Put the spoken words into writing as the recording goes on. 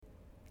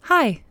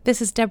Hi,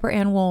 this is Deborah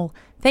Ann Wool.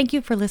 Thank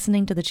you for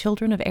listening to the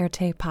Children of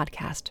Éarte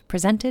podcast,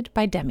 presented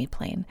by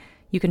Demiplane.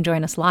 You can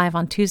join us live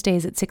on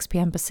Tuesdays at 6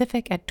 p.m.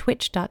 Pacific at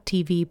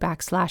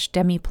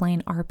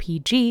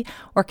twitch.tv/DemiplaneRPG,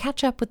 or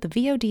catch up with the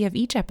VOD of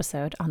each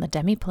episode on the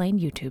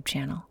Demiplane YouTube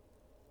channel.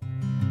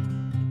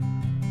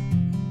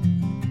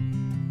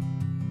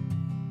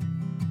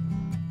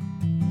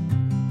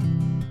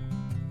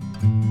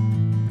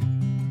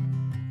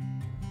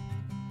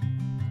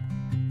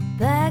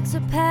 Bags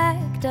are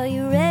packed, are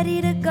you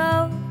ready to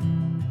go?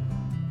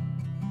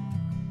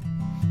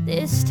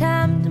 This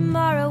time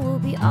tomorrow we'll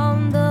be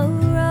on the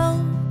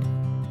road,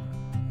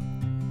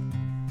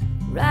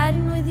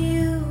 riding with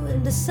you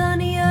in the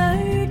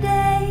sunnier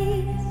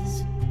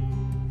days.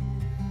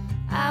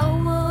 I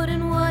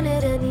wouldn't want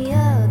it any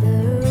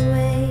other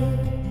way.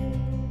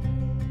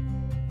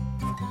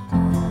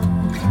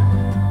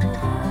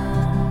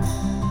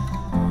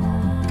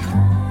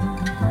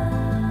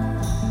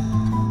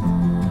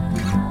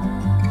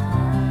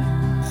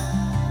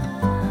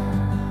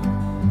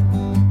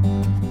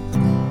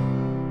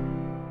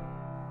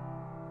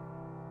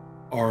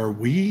 Are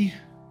we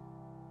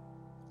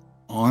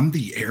on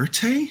the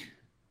Éarte?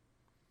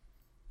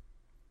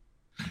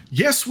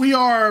 Yes, we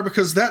are,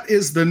 because that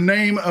is the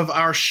name of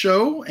our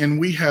show, and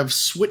we have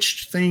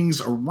switched things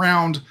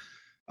around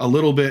a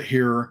little bit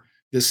here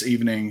this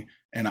evening,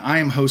 and I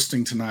am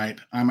hosting tonight.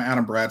 I'm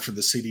Adam Bradford,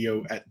 the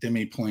CDO at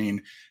Demiplane,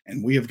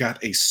 and we have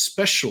got a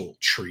special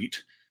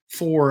treat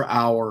for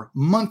our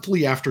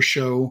monthly after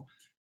show.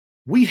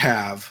 We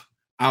have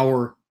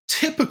our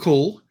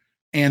typical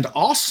and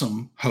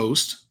awesome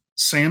host,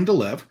 Sam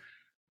DeLev,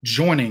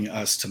 joining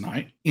us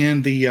tonight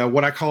in the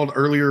what I called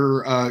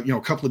earlier,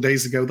 a couple of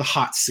days ago, the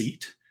hot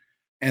seat.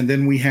 And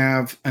then we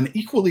have an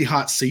equally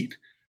hot seat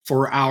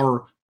for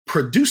our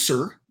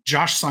producer,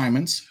 Josh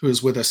Simons, who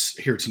is with us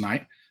here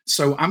tonight.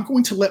 So I'm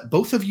going to let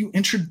both of you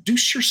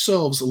introduce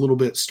yourselves a little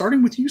bit,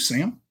 starting with you,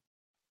 Sam.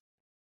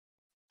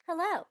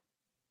 Hello.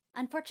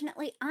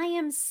 Unfortunately, I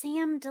am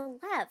Sam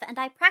DeLev, and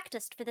I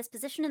practiced for this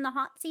position in the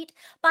hot seat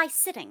by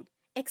sitting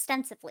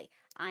extensively.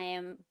 I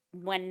am,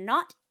 when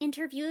not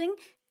interviewing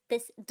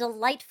this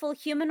delightful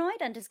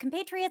humanoid and his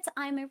compatriots,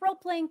 I'm a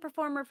role-playing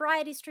performer,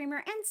 variety streamer,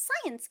 and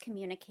science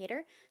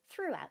communicator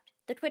throughout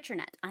the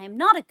Twitchernet. I am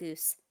not a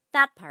goose.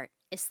 That part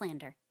is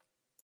slander.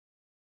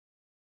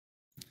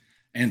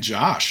 And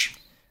Josh.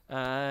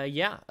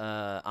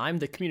 I'm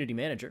the community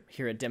manager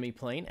here at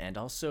Demiplane, and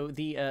also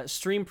the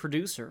stream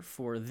producer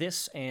for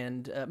this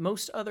and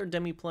most other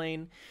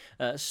Demiplane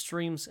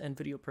streams and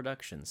video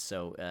productions.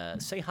 So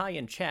say hi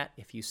in chat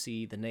if you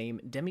see the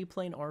name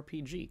Demiplane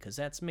RPG, because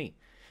that's me.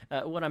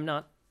 When I'm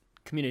not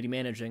community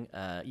managing,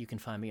 you can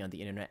find me on the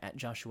internet at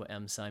Joshua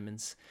M.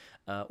 Simons,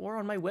 or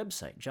on my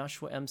website,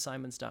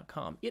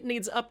 joshuamsimons.com. It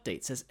needs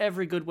updates, as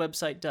every good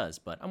website does,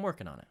 but I'm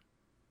working on it.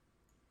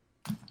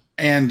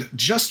 And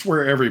just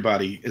where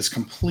everybody is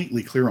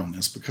completely clear on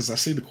this, because I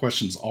see the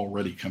questions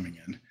already coming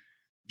in.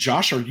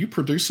 Josh, are you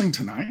producing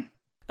tonight?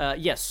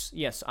 Yes,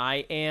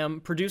 I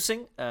am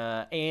producing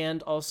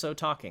and also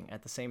talking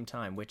at the same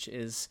time, which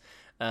is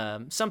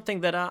something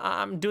that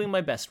I'm doing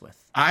my best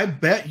with. I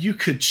bet you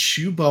could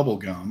chew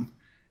bubblegum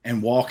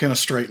and walk in a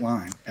straight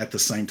line at the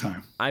same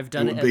time. I've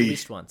done it at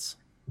least once.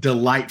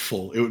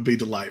 Delightful. It would be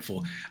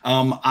delightful.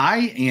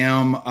 I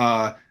am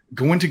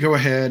going to go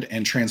ahead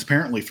and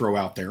transparently throw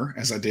out there,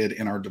 as I did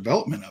in our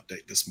development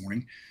update this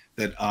morning,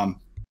 that I'm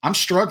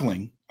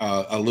struggling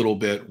a little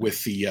bit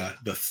with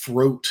the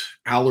throat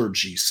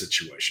allergy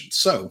situation.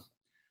 So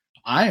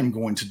I am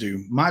going to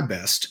do my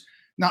best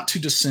not to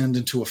descend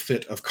into a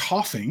fit of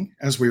coughing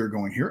as we are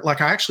going here.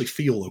 Like, I actually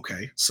feel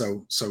okay.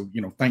 So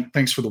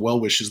thanks for the well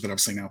wishes that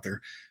I've seen out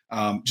there.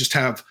 Just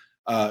have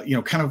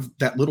kind of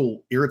that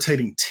little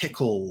irritating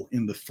tickle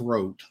in the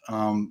throat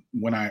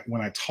when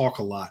I talk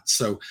a lot.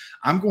 So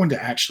I'm going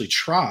to actually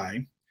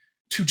try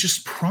to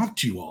just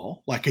prompt you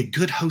all like a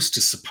good host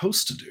is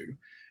supposed to do,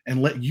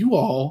 and let you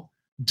all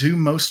do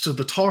most of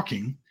the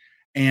talking.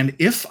 And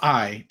if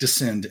I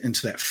descend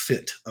into that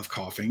fit of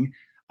coughing,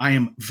 I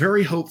am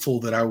very hopeful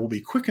that I will be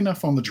quick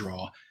enough on the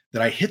draw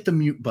that I hit the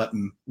mute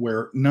button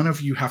where none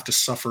of you have to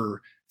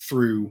suffer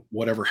through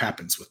whatever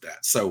happens with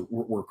that. So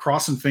we're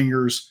crossing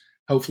fingers.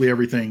 Hopefully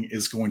everything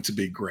is going to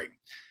be great.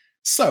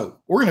 So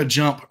we're going to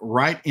jump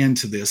right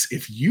into this.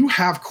 If you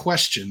have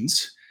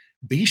questions,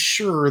 be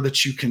sure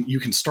that you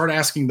can start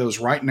asking those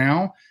right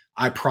now.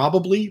 I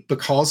probably,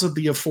 because of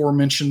the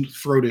aforementioned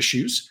throat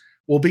issues,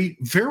 will be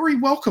very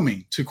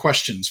welcoming to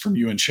questions from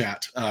you in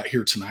chat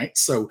here tonight.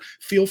 So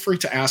feel free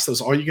to ask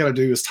those. All you got to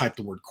do is type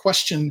the word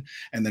question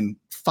and then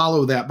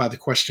follow that by the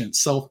question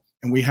itself.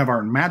 And we have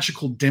our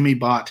magical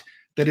demibot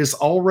that is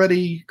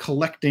already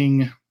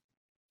collecting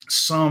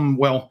some,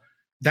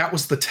 that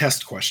was the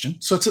test question.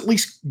 So it's at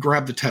least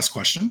grab the test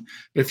question.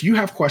 But if you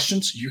have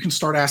questions, you can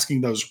start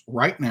asking those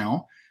right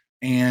now.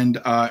 And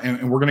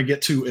we're going to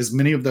get to as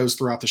many of those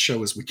throughout the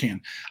show as we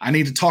can. I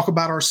need to talk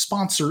about our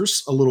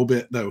sponsors a little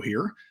bit, though,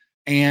 here.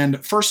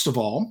 And first of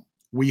all,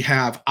 we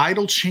have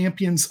Idle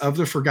Champions of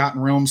the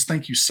Forgotten Realms.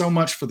 Thank you so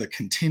much for the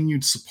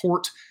continued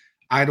support.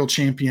 Idle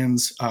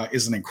Champions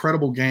is an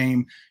incredible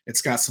game.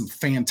 It's got some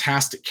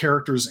fantastic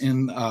characters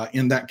in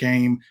that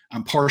game.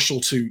 I'm partial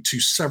to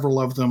several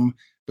of them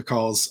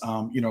because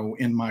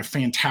in my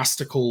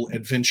fantastical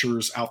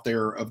adventures out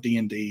there of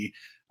D&D,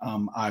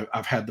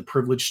 I've had the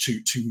privilege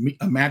to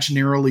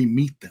imaginarily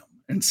meet them.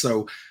 And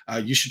so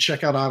you should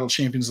check out Idle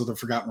Champions of the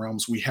Forgotten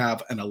Realms. We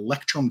have an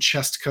Electrum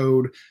chest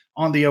code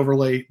on the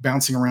overlay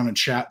bouncing around in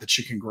chat that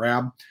you can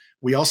grab.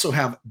 We also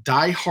have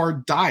Die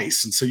Hard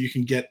Dice, and so you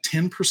can get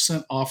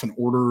 10% off an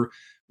order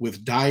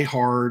with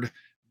diehard.com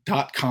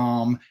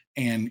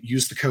and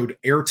use the code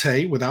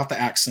Éarte without the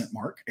accent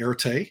mark,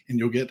 Éarte, and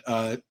you'll get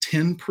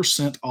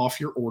 10% off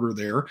your order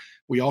there.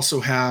 We also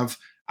have,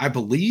 I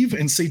believe,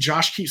 and see,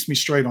 Josh keeps me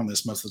straight on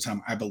this most of the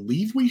time, I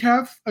believe we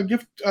have a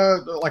gift,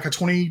 like a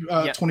 $20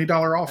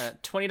 off.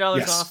 $20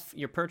 yes. off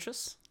your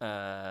purchase.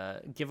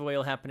 Giveaway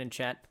will happen in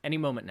chat any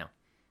moment now.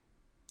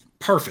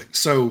 Perfect.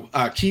 So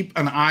keep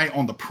an eye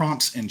on the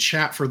prompts in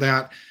chat for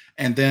that.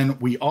 And then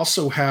we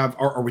also have,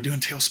 are we doing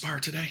Tailspire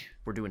today?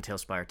 We're doing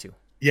Tailspire too.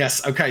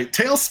 Yes. Okay.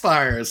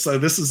 Tailspire. So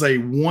this is a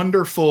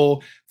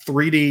wonderful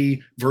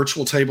 3D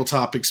virtual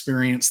tabletop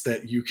experience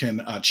that you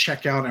can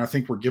check out. And I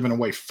think we're giving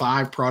away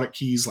 5 product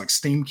keys, like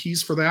Steam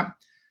keys for that.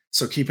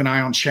 So keep an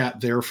eye on chat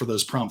there for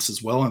those prompts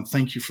as well. And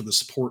thank you for the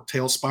support,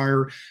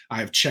 Tailspire. I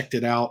have checked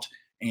it out,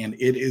 and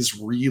it is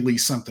really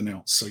something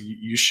else. So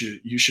you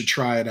should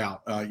try it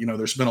out.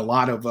 There's been a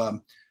lot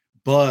of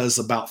buzz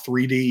about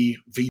 3D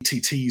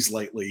VTTs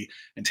lately,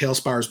 and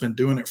Tailspire's been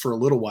doing it for a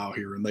little while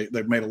here, and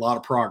they've made a lot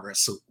of progress.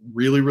 So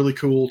really, really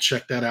cool.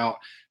 Check that out.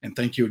 And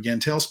thank you again,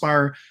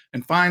 Tailspire.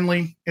 And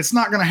finally, it's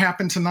not going to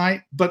happen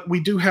tonight, but we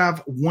do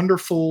have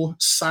wonderful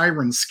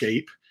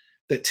Sirenscape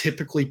that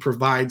typically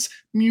provides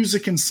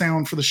music and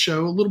sound for the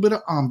show, a little bit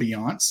of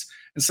ambiance.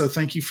 And so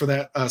thank you for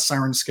that,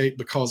 Sirenscape,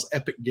 because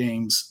epic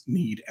games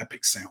need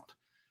epic sound.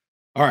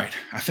 All right.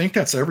 I think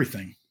that's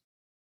everything.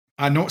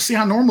 I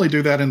normally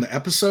do that in the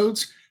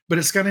episodes, but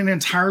it's got an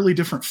entirely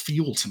different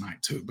feel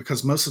tonight too,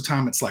 because most of the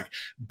time it's like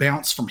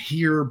bounce from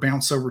here,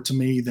 bounce over to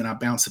me, then I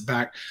bounce it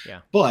back.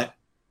 Yeah. But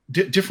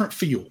different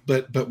feel,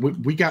 but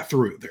we got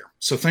through it there.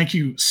 So thank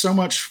you so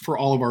much for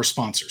all of our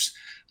sponsors.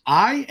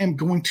 I am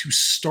going to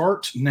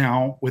start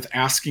now with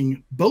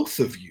asking both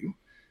of you.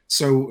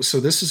 So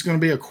this is going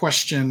to be a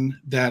question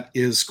that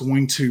is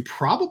going to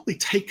probably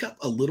take up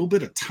a little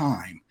bit of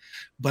time,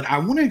 but I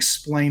want to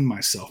explain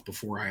myself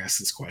before I ask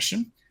this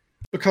question,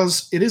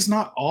 because it is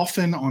not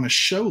often on a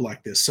show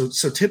like this. So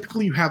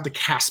typically you have the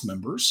cast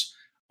members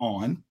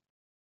on,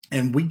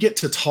 and we get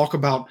to talk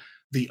about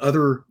the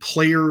other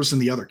players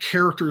and the other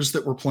characters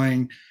that we're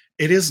playing.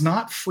 It is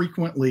not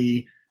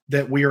frequently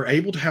that we are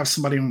able to have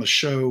somebody on the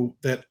show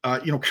that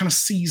kind of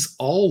sees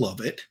all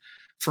of it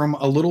from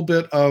a little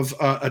bit of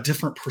a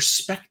different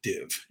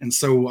perspective. And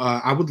so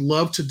I would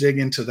love to dig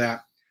into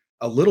that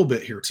a little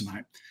bit here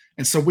tonight.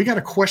 And so we got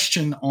a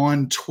question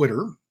on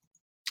Twitter,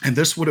 and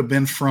this would have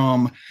been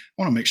from, I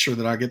want to make sure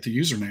that I get the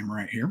username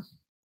right here.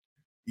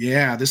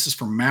 Yeah, this is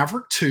from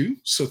Maverick2.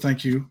 So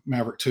thank you,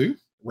 Maverick2.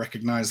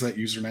 Recognize that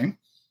username.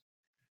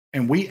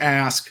 And we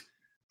ask,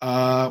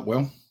 I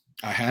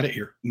had it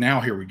here.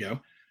 Now here we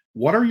go.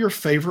 What are your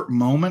favorite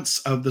moments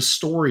of the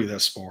story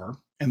thus far?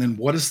 And then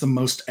what is the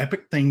most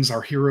epic things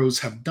our heroes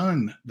have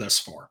done thus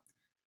far?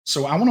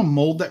 So I want to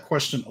mold that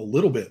question a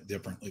little bit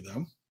differently,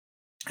 though.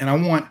 And I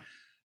want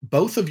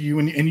both of you,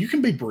 and you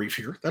can be brief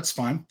here, that's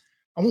fine.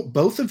 I want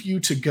both of you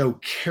to go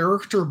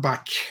character by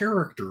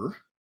character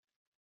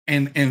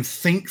and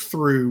think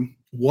through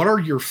what are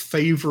your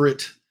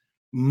favorite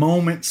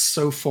moments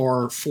so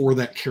far for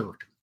that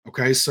character.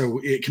 Okay, so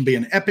it can be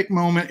an epic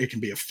moment, it can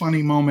be a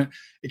funny moment,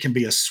 it can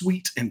be a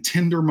sweet and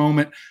tender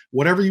moment,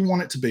 whatever you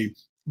want it to be.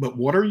 But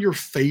what are your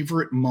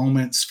favorite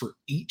moments for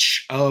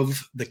each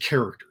of the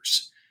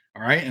characters?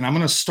 All right, and I'm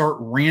going to start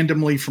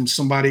randomly from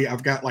somebody.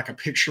 I've got like a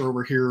picture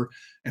over here.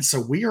 And so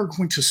we are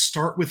going to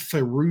start with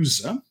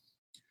Feruza.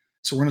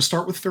 So we're going to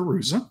start with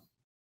Feruza.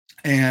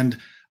 And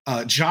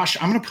Josh,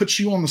 I'm going to put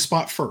you on the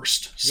spot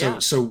first.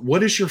 So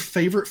what is your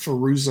favorite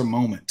Feruza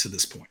moment to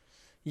this point?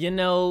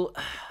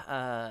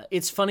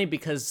 It's funny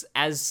because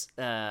as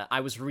I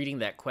was reading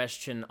that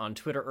question on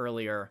Twitter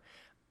earlier,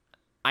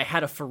 I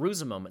had a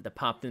Feruza moment that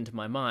popped into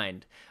my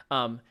mind.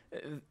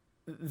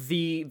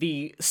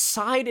 The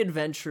side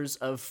adventures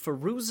of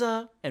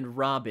Feruza and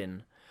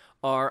Robin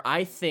are,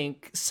 I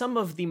think, some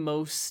of the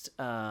most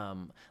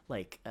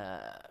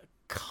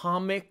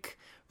comic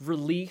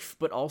relief,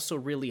 but also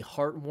really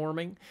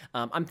heartwarming.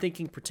 I'm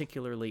thinking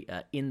particularly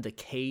in the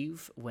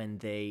cave when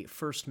they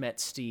first met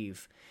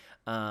Steve.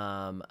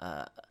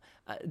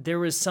 There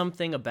was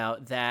something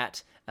about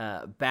that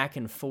back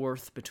and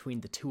forth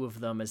between the two of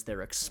them as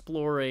they're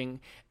exploring,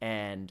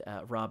 and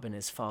Robin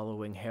is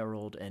following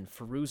Harold, and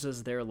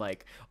Feruza's there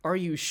like, are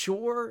you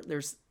sure?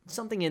 There's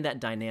something in that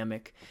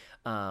dynamic.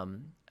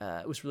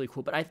 It was really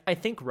cool. But I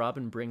think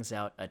Robin brings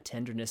out a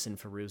tenderness in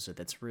Feruza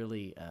that's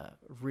really,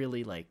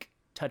 really like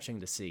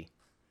touching to see.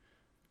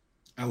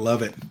 I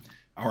love it.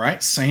 All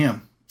right,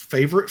 Sam,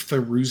 favorite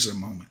Feruza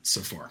moment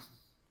so far?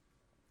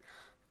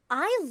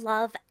 I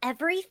love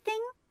everything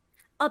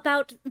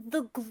about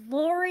the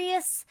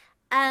glorious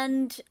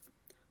and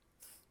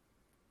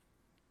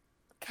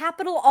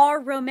capital R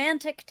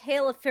romantic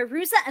tale of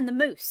Firuza and the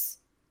moose.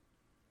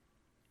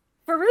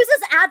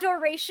 Firuza's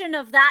adoration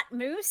of that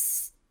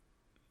moose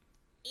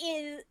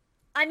is,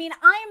 I mean,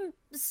 I'm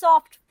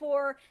soft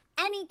for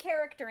any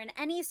character in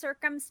any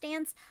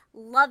circumstance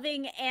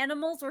loving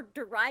animals or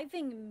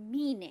deriving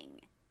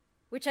meaning,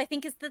 which I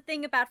think is the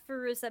thing about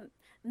Firuza.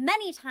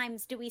 Many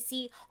times do we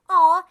see,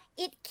 aw,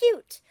 it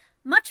cute.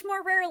 Much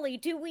more rarely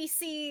do we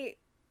see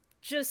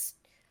just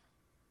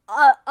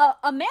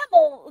a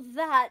mammal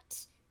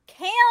that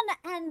can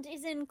and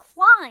is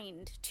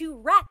inclined to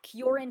wreck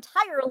your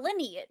entire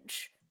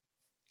lineage.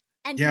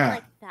 And you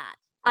like that.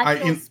 I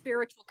feel a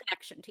spiritual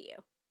connection to you.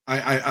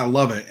 I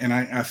love it. And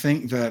I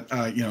think that,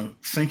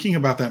 thinking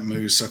about that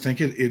moose, I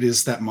think it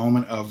is that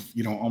moment of,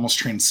 almost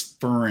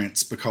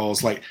transference,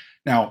 because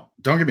now,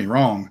 don't get me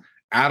wrong,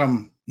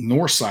 Adam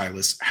nor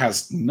Silas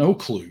has no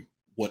clue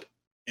what,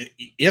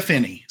 if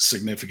any,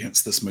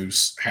 significance this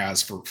moose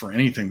has for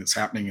anything that's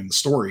happening in the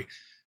story.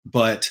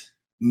 But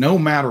no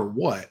matter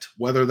what,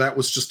 whether that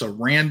was just a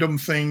random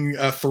thing,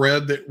 a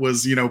thread that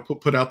was,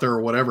 put out there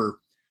or whatever,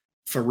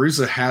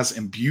 Firuza has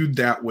imbued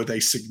that with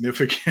a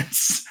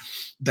significance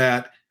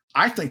that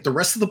I think the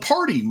rest of the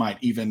party might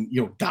even,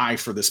 die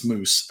for this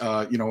moose,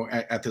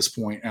 at this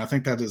point. And I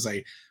think that is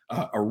a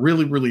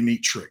really, really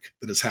neat trick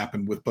that has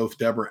happened with both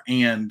Deborah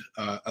and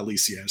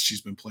Alicia as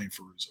she's been playing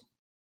Firuza.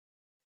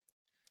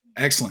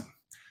 Excellent.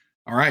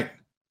 All right.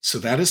 So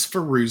that is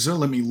Firuza.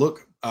 Let me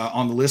look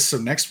on the list. So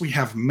next we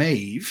have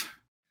Maeve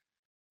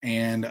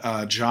and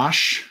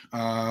Josh.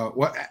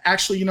 Well,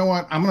 actually, you know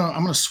what? I'm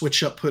gonna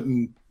switch up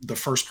putting the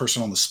first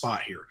person on the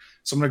spot here.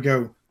 So I'm gonna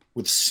go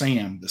with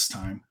Sam this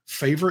time.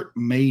 Favorite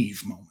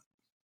Maeve moment?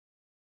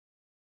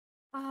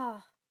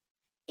 Oh,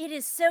 it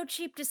is so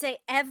cheap to say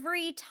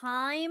every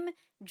time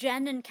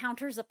Jen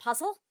encounters a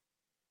puzzle.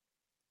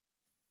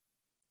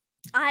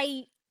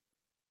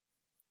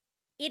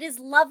 It is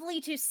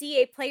lovely to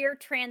see a player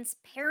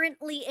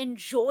transparently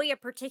enjoy a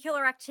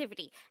particular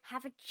activity,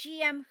 have a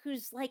GM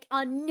who's like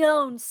a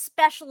known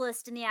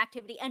specialist in the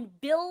activity, and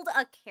build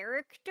a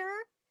character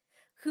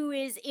who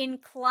is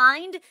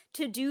inclined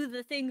to do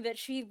the thing that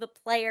the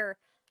player,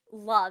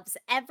 loves.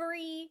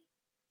 Every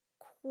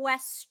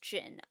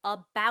question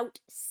about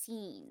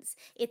scenes,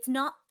 it's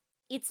not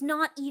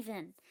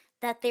even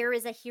that there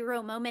is a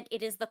hero moment,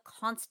 it is the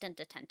constant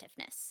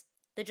attentiveness.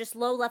 The just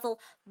low level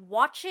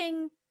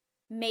watching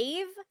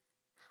Maeve,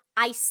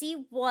 I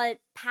see what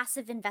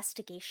passive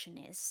investigation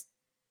is.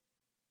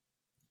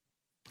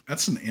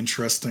 That's an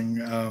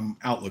interesting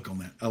outlook on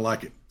that. I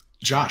like it.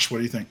 Josh, what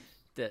do you think?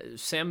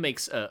 Sam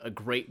makes a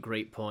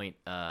great point,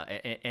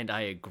 and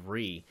I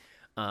agree.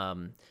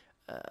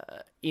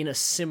 In a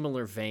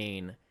similar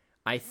vein,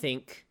 I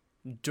think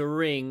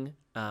during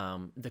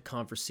the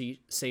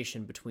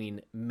conversation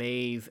between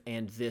Maeve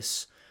and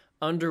this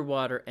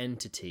underwater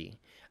entity,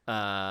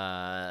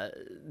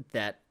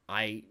 that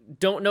I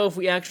don't know if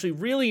we actually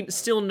really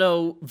still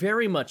know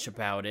very much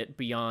about it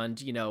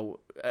beyond,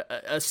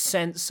 a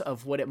sense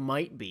of what it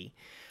might be.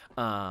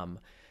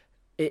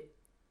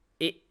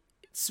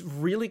 It's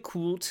really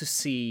cool to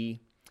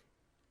see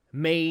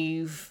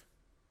Maeve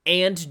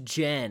and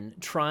Jen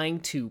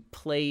trying to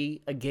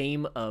play a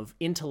game of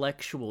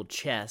intellectual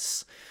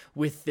chess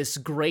with this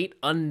great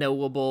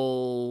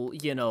unknowable,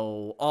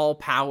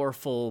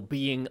 all-powerful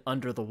being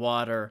under the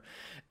water,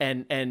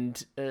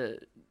 and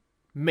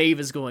Maeve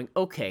is going,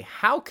 okay,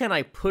 how can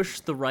I push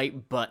the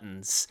right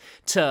buttons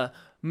to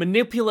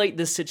manipulate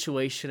this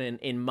situation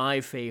in my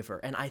favor?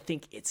 And I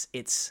think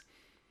it's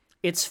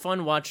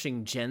fun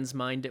watching Jen's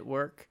mind at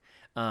work.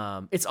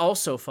 It's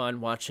also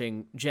fun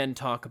watching Jen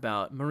talk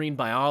about marine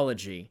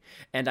biology,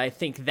 and I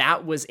think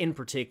that was in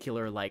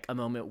particular like a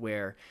moment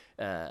where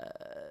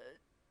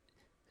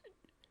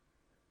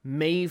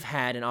Maeve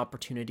had an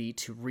opportunity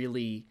to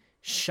really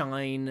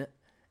shine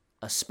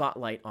a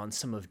spotlight on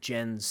some of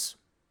Jen's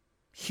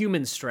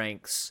human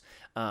strengths,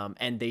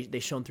 and they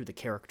shone through the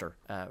character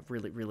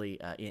really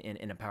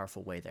in a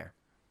powerful way there.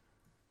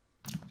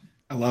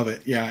 I love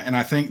it. Yeah, and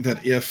I think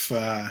that if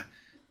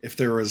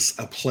there is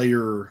a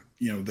player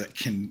that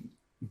can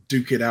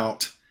duke it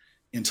out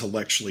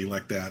intellectually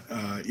like that,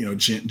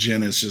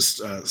 Jen is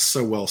just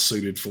so well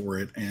suited for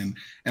it, and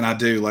I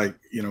do like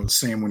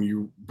Sam, when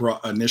you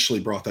initially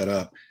brought that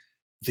up,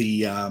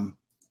 the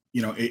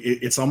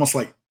it's almost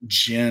like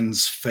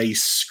Jen's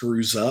face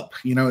screws up.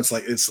 It's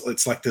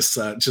like this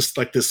just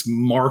like this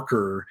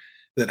marker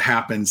that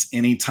happens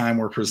anytime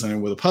we're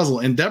presented with a puzzle,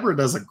 and Deborah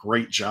does a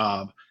great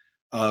job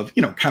of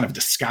kind of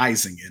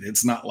disguising it.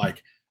 It's not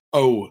like,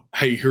 oh,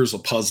 hey, here's a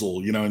puzzle,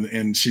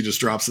 and she just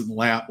drops it in the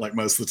lap like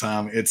most of the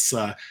time. It's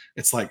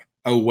like,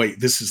 oh wait,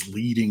 this is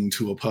leading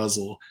to a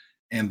puzzle,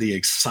 and the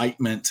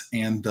excitement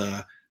and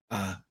the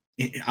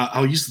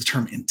I'll use the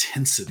term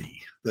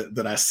intensity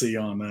that I see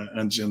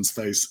on Jen's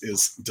face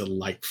is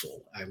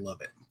delightful. I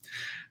love it.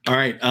 All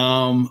right,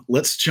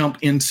 let's jump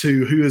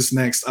into who is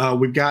next.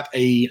 We've got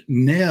a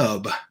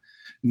Neb.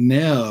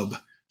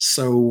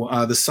 So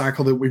the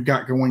cycle that we've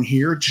got going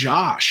here,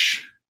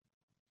 Josh,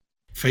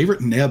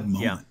 Favorite Neb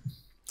moment?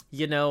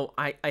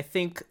 I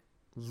think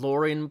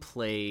Lauren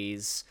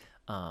plays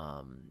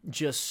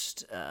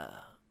just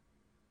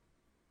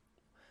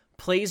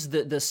plays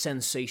the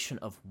sensation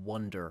of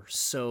wonder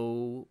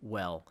so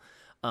well.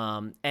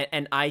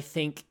 And I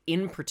think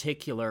in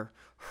particular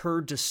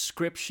her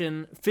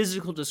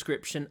physical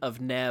description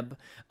of Neb,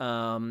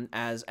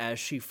 as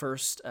she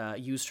first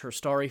used her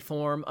starry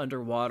form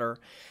underwater,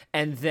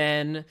 and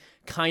then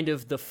kind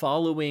of the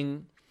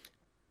following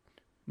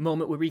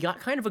moment where we got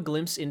kind of a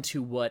glimpse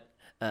into what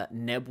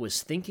Neb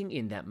was thinking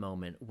in that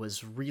moment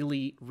was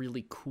really,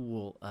 really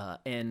cool.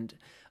 And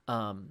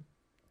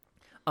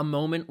a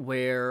moment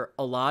where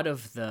a lot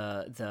of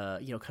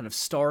the kind of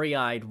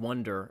starry-eyed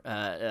wonder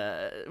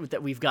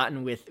that we've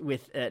gotten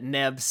with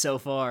Neb so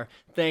far.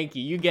 Thank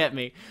you, you get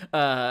me.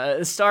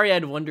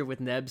 Starry-eyed wonder with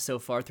Neb so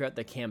far throughout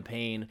the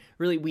campaign.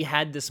 Really, we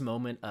had this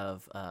moment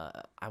of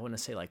I want to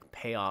say like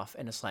payoff,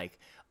 and it's like,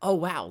 oh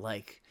wow,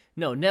 like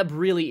no, Neb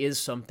really is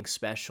something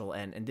special,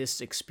 and this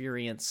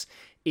experience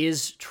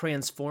is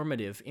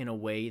transformative in a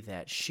way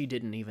that she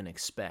didn't even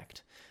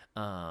expect.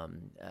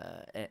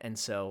 And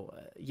so,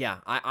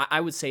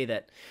 I would say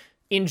that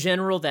in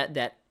general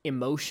that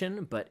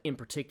emotion, but in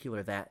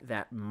particular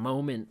that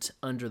moment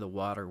under the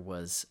water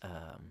was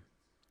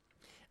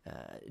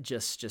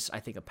just I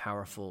think a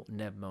powerful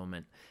Neb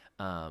moment.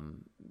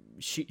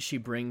 She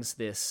brings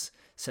this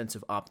sense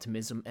of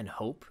optimism and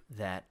hope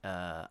that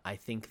I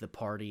think the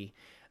party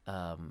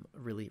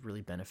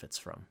really benefits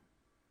from.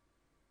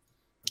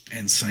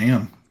 And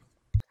Sam,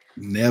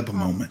 Neb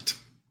moment.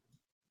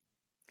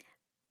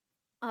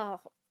 Oh,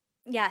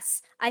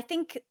 yes. I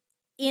think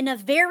in a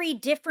very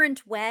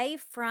different way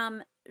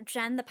from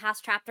Jen, the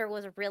past chapter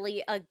was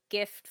really a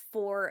gift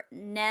for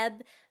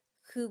Neb,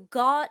 who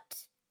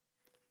got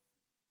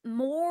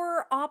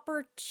more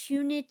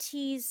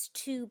opportunities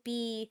to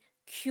be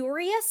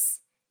curious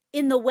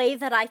in the way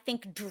that I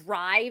think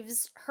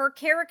drives her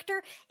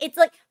character. It's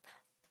like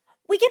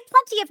we get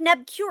plenty of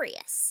Neb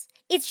curious.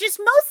 It's just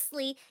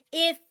mostly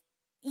if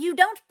you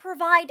don't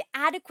provide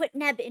adequate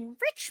Neb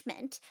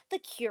enrichment, the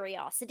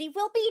curiosity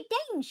will be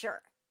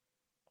danger.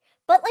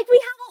 But like we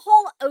have a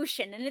whole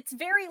ocean and it's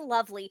very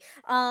lovely.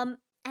 And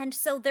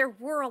so there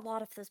were a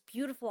lot of those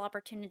beautiful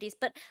opportunities,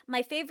 but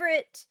my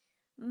favorite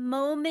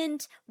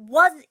moment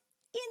was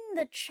in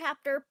the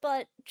chapter,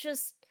 but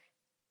just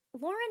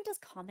Lauren does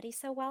comedy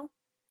so well.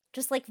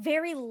 Just like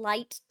very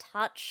light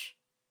touch,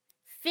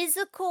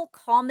 physical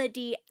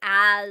comedy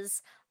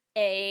as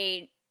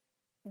a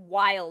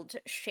wild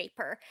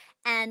shaper.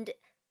 And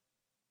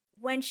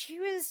when she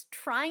was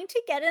trying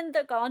to get in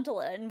the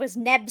gondola and was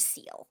Neb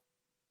Seal,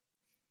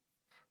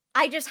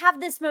 I just have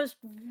this most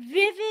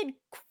vivid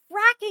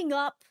cracking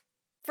up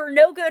for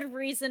no good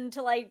reason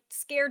till I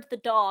scared the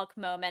dog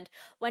moment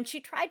when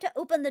she tried to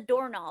open the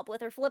doorknob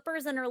with her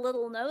flippers and her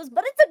little nose,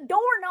 but it's a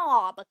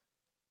doorknob!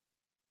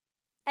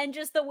 And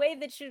just the way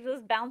that she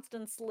just bounced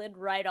and slid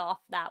right off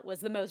that was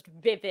the most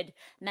vivid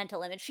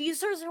mental image. She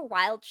uses her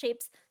wild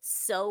shapes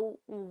so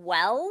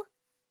well.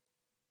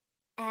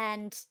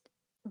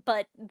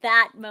 But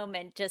that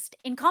moment just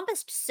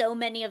encompassed so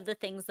many of the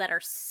things that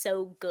are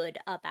so good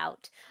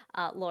about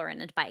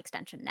Lauren and by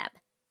extension Neb.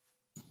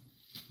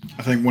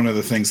 I think one of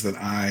the things that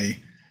I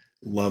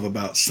love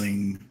about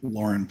seeing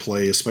Lauren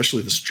play,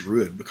 especially this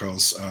druid,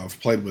 because I've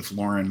played with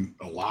Lauren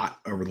a lot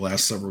over the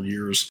last several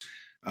years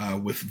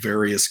with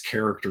various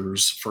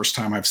characters. First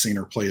time I've seen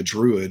her play a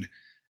druid,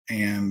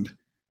 and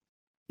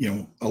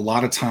a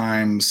lot of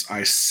times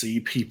I see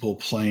people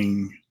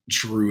playing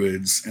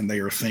druids and they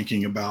are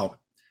thinking about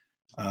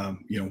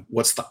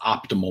what's the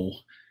optimal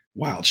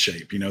wild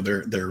shape.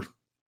 They're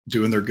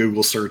doing their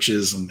Google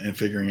searches and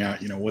figuring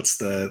out, what's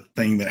the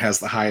thing that has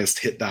the highest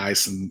hit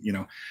dice and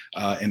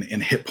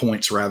and hit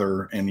points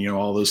rather, and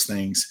all those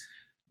things.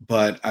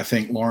 But I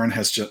think Lauren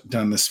has just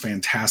done this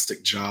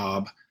fantastic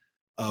job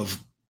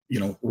of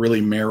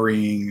really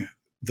marrying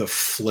the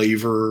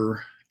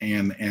flavor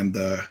and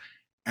the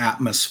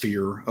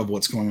atmosphere of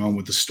what's going on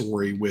with the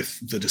story with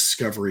the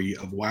discovery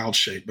of wild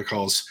shape.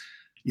 Because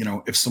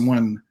if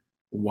someone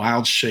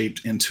wild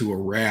shaped into a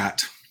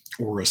rat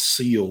or a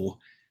seal,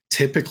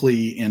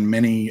 typically in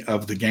many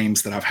of the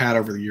games that I've had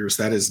over the years,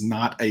 that is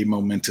not a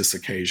momentous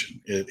occasion.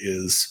 It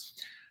is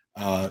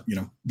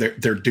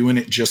they're doing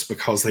it just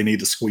because they need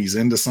to squeeze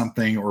into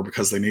something or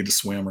because they need to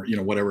swim or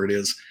whatever it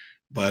is.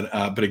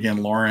 But again,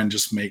 Lauren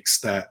just makes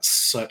that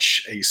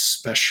such a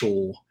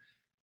special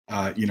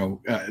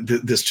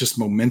this just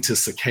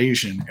momentous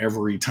occasion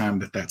every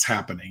time that's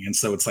happening. And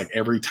so it's like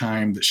every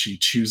time that she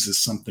chooses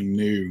something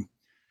new,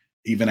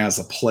 even as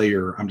a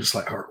player, I'm just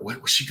like,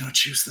 what was she going to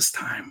choose this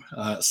time?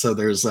 So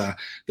there's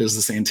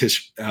this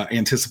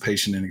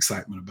anticipation and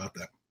excitement about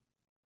that.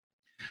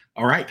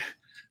 All right,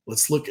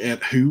 let's look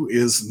at who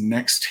is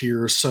next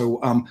here. So,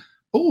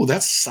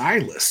 that's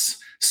Silas.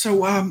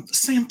 So,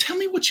 Sam, tell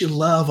me what you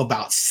love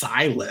about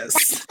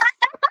Silas.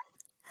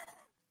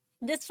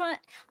 This one,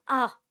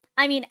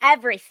 I mean,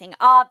 everything,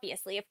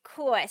 obviously, of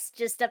course,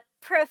 just a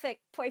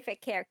perfect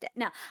character.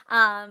 No,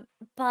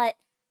 but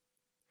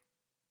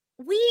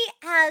we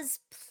as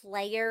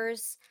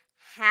players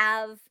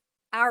have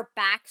our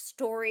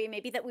backstory,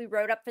 maybe that we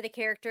wrote up for the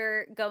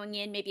character going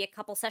in, maybe a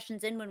couple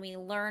sessions in when we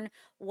learn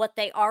what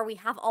they are. We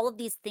have all of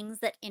these things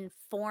that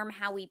inform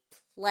how we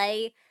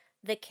play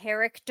the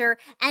character.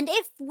 And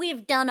if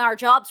we've done our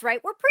jobs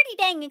right, we're pretty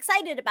dang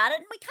excited about it.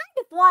 And we kind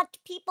of want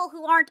people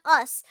who aren't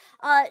us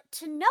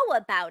to know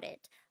about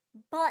it.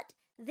 But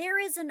there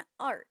is an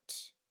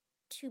art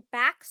to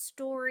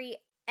backstory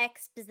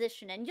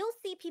exposition. And you'll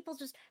see people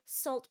just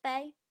Salt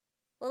Bay,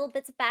 little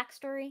bits of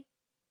backstory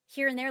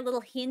here and there,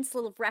 little hints,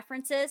 little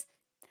references.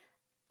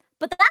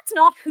 But that's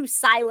not who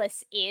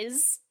Silas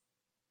is.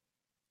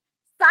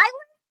 Silas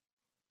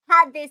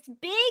had this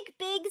big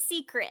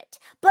secret,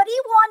 but he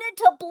wanted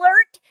to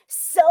blurt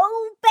so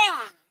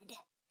bad.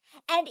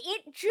 And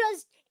it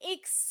just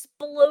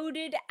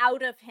exploded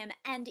out of him.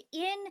 And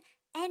in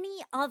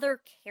any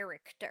other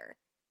character,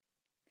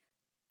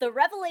 the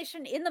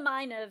revelation in the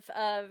mind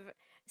of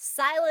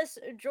Silas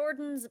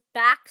Jordan's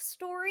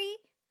backstory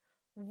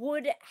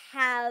would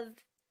have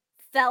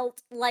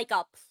felt like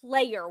a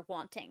player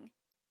wanting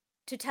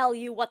to tell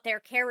you what their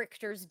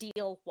character's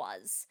deal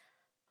was.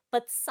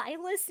 But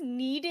Silas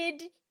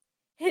needed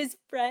his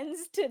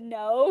friends to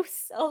know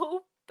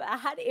so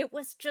bad. It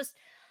was just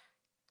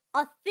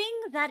a thing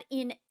that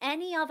in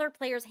any other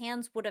player's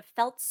hands would have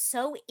felt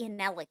so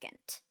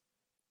inelegant.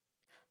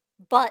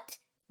 But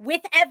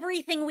with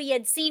everything we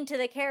had seen to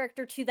the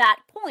character to that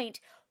point,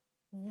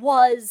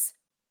 was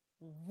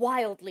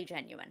wildly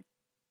genuine.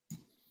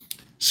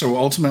 So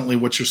ultimately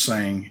what you're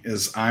saying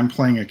is I'm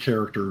playing a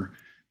character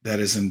that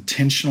is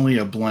intentionally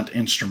a blunt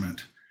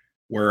instrument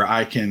where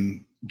I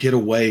can get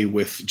away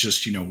with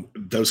just,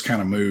 those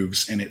kind of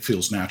moves and it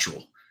feels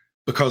natural.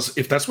 Because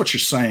if that's what you're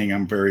saying,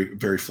 I'm very,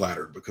 very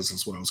flattered because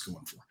that's what I was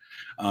going for.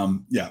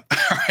 Yeah.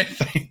 All right.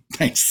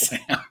 Thanks,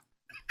 Sam.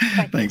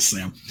 Thanks,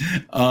 Sam.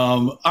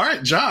 All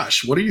right,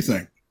 Josh, what do you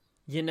think?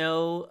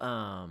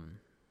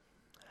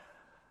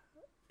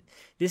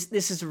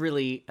 This is a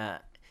really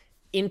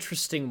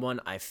interesting one,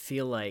 I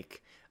feel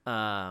like,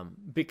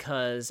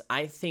 because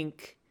I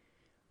think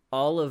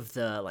all of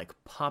the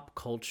pop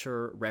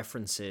culture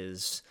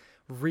references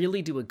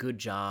really do a good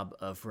job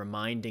of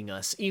reminding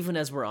us, even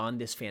as we're on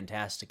this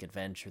fantastic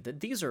adventure, that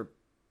these are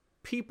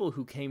people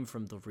who came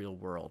from the real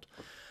world.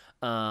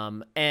 There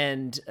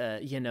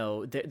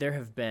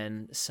have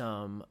been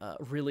some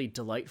really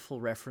delightful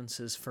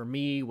references for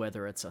me,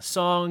 whether it's a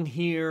song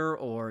here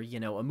or,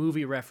 a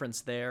movie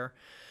reference there.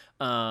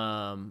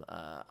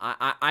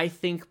 I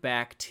think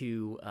back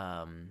to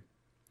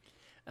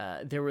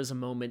there was a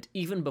moment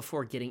even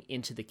before getting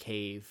into the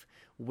cave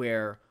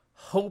where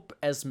Hope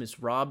as Miss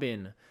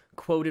Robin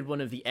quoted one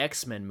of the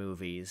X-Men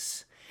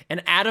movies,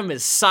 and Adam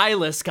as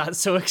Silas got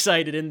so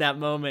excited in that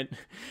moment,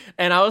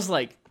 and I was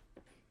like,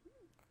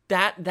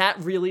 that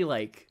really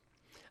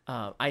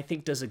I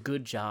think does a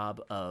good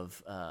job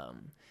of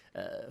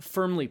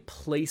firmly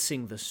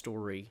placing the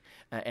story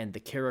and the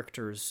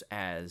characters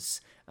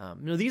as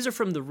these are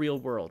from the real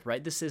world,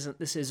 right? This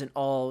isn't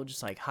all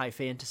just high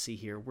fantasy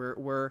here.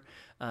 We're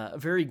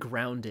very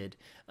grounded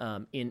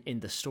in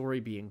the story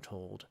being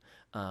told.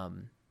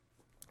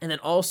 And then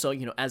also,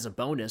 as a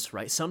bonus,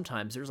 right,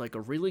 sometimes there's a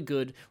really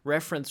good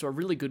reference or a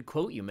really good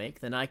quote you make,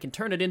 then I can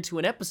turn it into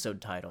an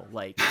episode title,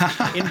 like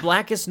In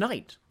Blackest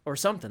Night or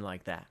something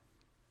like that.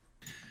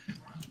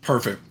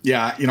 Perfect.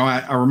 Yeah.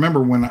 I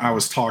remember when I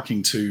was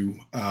talking to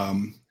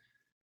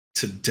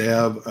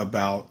Deb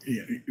about,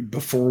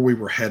 before we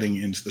were heading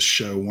into the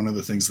show, one of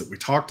the things that we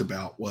talked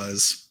about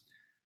was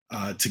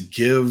to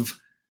give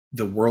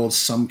the world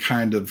some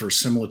kind of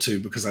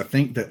verisimilitude, because I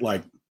think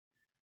that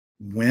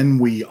when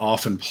we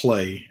often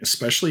play,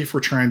 especially if we're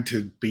trying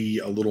to be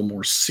a little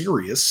more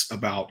serious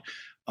about,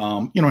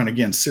 and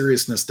again,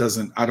 seriousness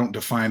I don't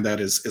define that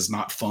as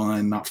not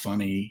fun, not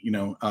funny,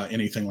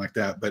 anything like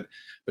that, but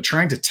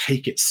trying to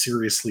take it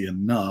seriously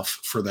enough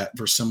for that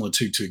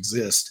verisimilitude to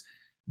exist,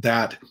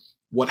 that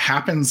what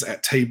happens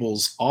at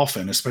tables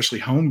often, especially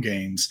home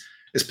games,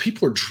 is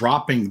people are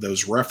dropping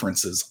those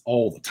references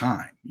all the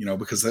time,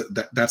 because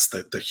that's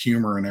the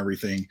humor and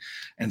everything.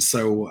 And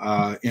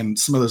so in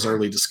some of those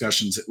early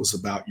discussions, it was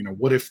about,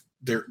 what if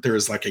there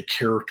is a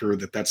character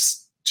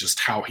that's just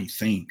how he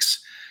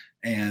thinks.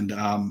 And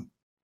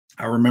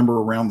I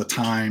remember around the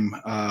time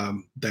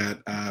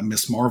that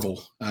Miss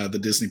Marvel, the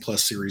Disney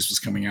Plus series, was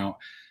coming out,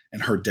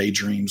 and her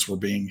daydreams were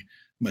being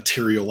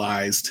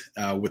materialized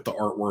with the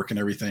artwork and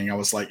everything. I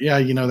was like,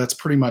 yeah, that's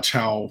pretty much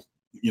how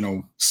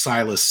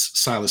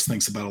Silas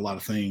thinks about a lot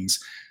of things.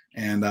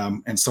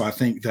 And so I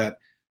think that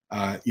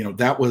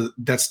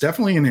that's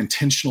definitely an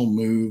intentional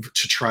move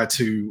to try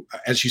to,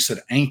 as you said,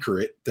 anchor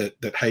it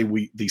that hey,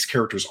 these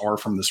characters are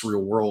from this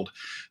real world,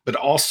 but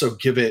also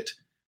give it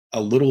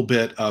a little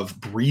bit of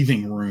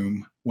breathing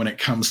room when it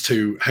comes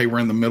to, hey, we're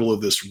in the middle of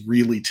this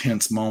really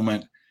tense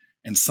moment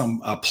and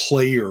a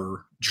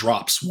player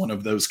drops one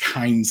of those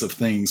kinds of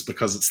things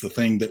because it's the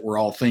thing that we're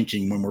all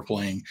thinking when we're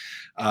playing,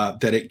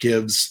 that it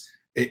gives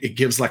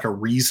a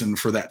reason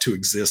for that to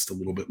exist a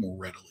little bit more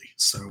readily.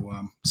 So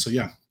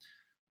yeah.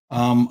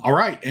 All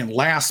right, and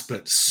last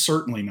but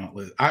certainly not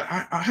least,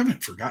 I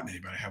haven't forgotten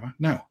anybody, have I?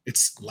 No,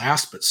 it's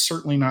last but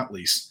certainly not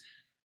least,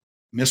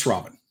 Miss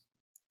Robin.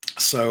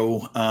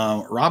 So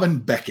Robin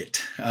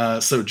Beckett.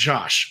 So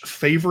Josh,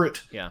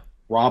 favorite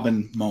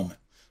Robin moment?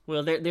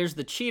 Well, there's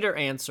the cheater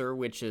answer,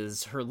 which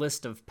is her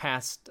list of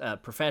past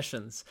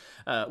professions,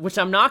 which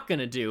I'm not going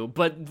to do,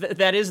 but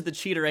that is the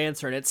cheater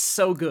answer, and it's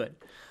so good.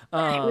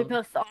 Right, we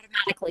both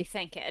automatically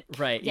think it.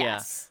 Right,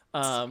 yes.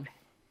 Yeah.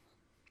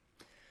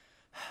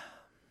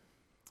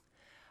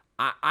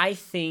 I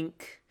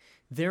think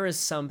there is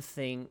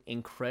something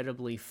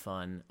incredibly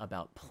fun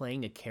about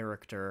playing a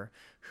character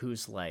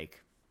who's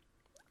like,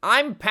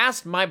 I'm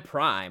past my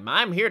prime.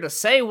 I'm here to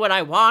say what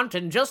I want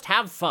and just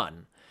have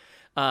fun.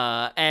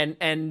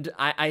 And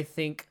I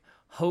think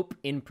Hope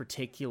in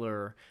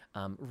particular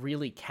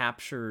really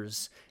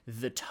captures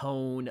the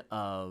tone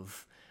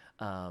of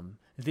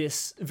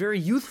this very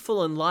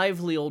youthful and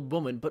lively old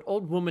woman, but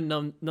old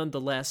woman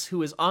nonetheless,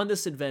 who is on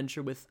this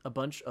adventure with a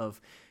bunch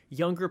of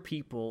younger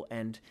people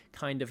and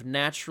kind of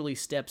naturally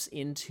steps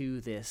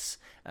into this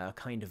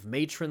kind of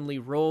matronly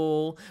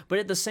role, but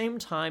at the same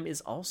time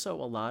is also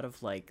a lot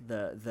of like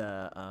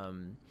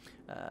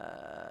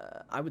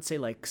I would say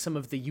like some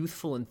of the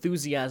youthful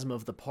enthusiasm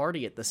of the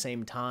party at the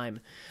same time,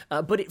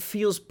 but it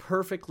feels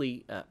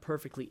perfectly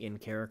in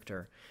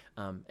character.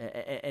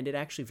 And it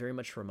actually very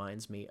much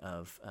reminds me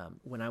of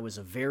when I was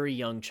a very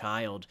young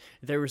child.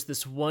 There was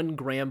this one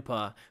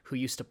grandpa who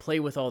used to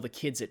play with all the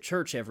kids at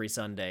church every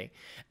Sunday,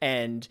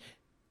 and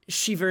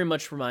she very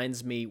much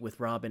reminds me with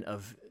Robin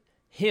of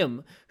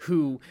him,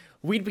 who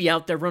we'd be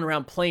out there running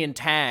around playing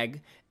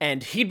tag,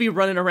 and he'd be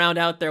running around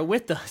out there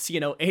with us,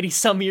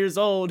 80-some years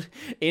old,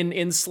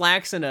 in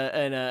slacks and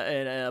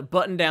a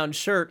button-down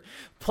shirt,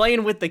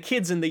 playing with the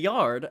kids in the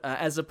yard,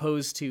 as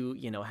opposed to,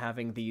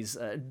 having these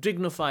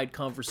dignified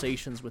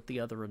conversations with the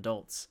other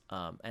adults.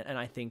 And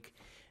I think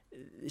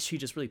she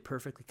just really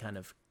perfectly kind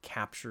of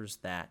captures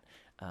that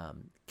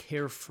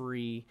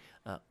carefree,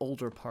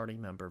 older party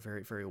member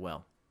very, very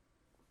well.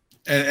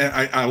 And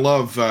I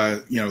love,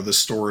 the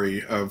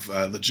story of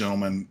the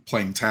gentleman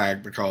playing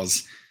tag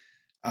because,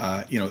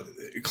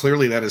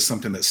 clearly that is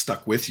something that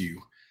stuck with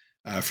you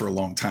for a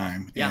long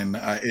time. Yeah. And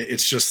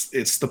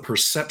it's the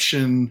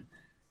perception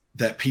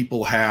that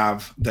people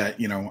have that,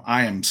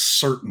 I am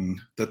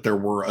certain that there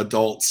were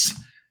adults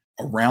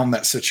around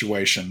that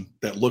situation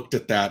that looked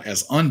at that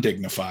as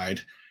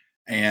undignified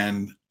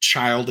and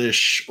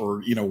childish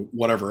or,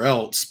 whatever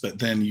else. But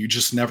then you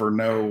just never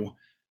know,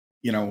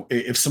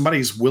 if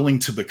somebody's willing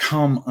to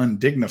become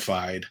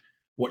undignified,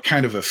 what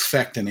kind of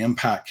effect and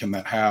impact can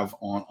that have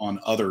on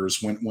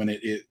others when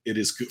it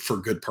is good for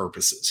good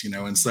purposes,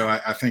 And so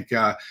I think,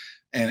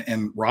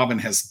 and Robin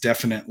has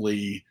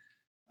definitely,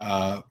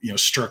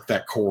 struck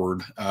that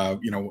chord,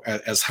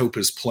 as Hope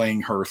is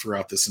playing her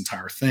throughout this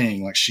entire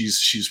thing. Like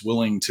she's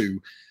willing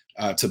to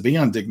be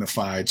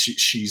undignified.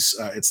 She's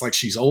it's like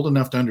she's old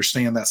enough to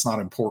understand that's not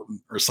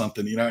important or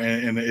something,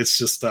 and it's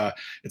just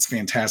it's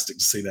fantastic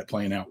to see that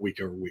playing out week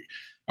over week.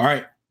 All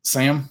right,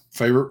 Sam,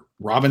 favorite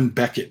Robin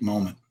Beckett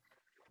moment.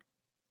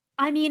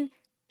 I mean,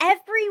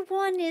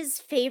 everyone is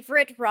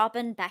favorite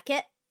Robin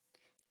Beckett.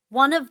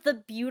 One of the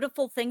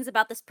beautiful things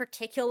about this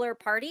particular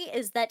party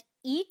is that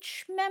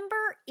each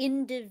member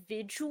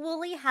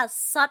individually has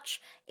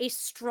such a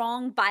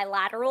strong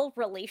bilateral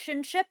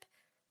relationship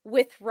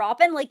with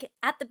Robin. Like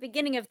at the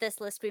beginning of this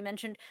list, we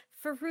mentioned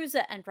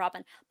Firuza and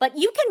Robin, but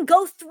you can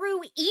go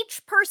through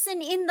each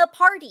person in the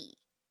party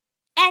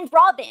and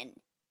Robin,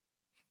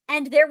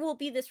 and there will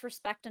be this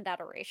respect and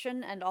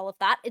adoration and all of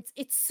that.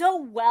 It's so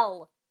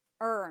well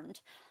earned.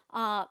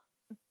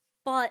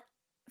 But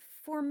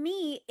for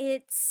me,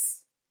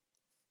 it's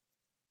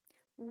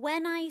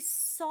when I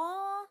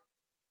saw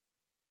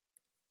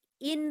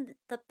in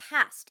the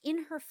past,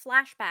 in her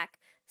flashback,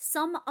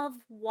 some of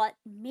what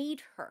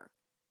made her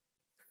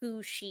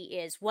who she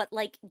is, what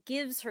like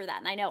gives her that.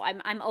 And I know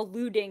I'm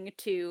alluding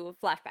to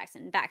flashbacks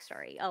and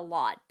backstory a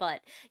lot,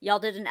 but y'all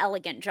did an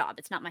elegant job.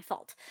 It's not my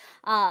fault.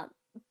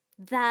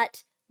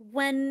 That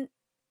when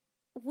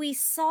we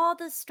saw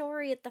the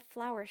story at the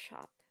flower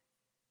shop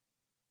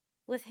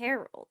with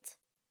Harold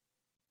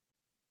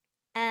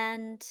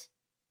and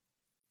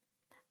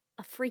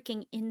a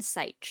freaking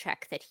insight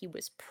check that he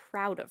was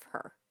proud of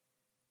her.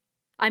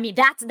 I mean,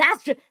 that's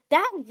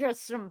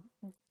just some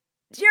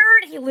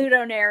dirty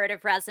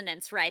ludonarrative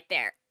resonance right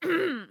there.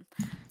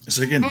 Is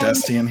it getting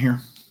dusty in here?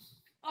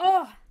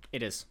 Oh,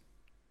 it is.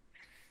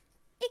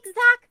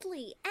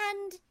 Exactly.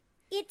 And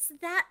it's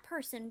that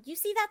person. You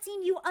see that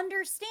scene, you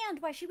understand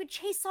why she would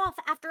chase off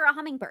after a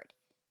hummingbird.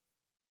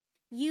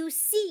 You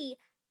see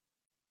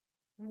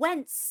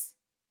whence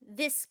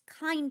this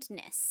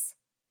kindness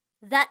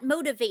that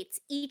motivates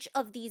each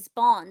of these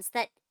bonds,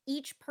 that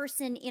each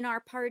person in our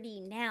party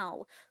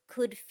now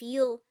could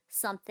feel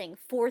something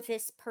for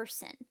this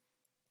person.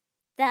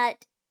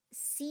 That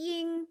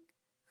seeing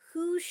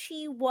who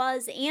she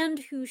was and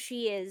who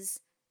she is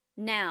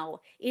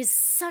now is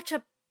such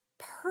a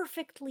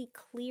perfectly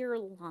clear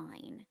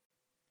line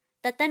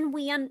that then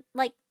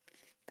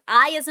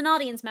I, as an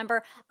audience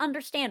member,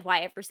 understand why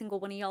every single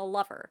one of y'all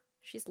love her.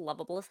 She's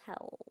lovable as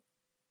hell.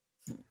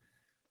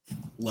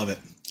 Love it.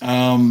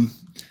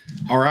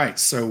 All right.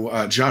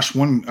 So, Josh,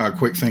 one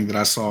quick thing that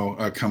I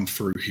saw come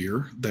through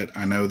here that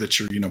I know that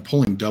you're,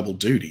 pulling double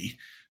duty,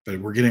 but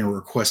we're getting a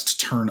request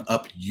to turn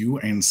up you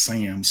and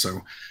Sam.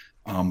 So,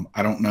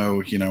 I don't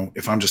know,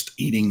 if I'm just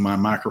eating my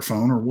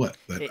microphone or what,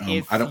 but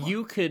if I don't.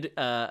 You could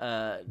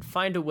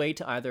find a way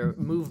to either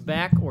move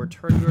back or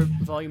turn your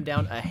volume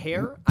down a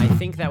hair, I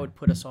think that would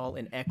put us all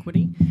in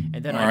equity,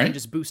 and then I can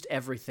just boost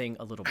everything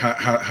a little bit.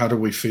 How do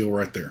we feel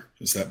right there?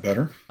 Is that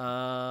better?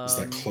 Is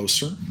that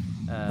closer?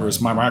 Or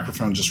is my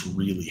microphone just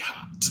really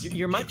hot?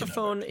 Your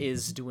microphone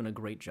is doing a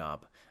great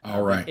job.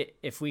 All right.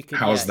 If we could,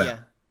 how's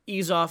that?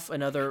 Ease off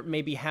another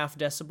maybe half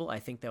decibel, I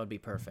think that would be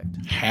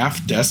perfect.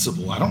 Half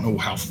decibel? I don't know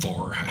how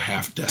far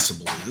half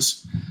decibel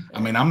is. I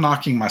mean, I'm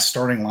knocking my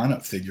starting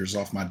lineup figures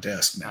off my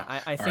desk now.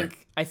 I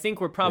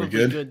think we're probably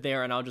good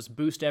there, and I'll just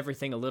boost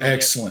everything a little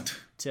bit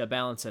to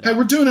balance it out. Hey,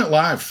 we're doing it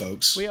live,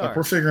 folks. We are. Like,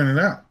 we're figuring it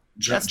out.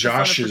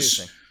 Josh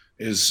is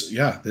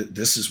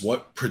this is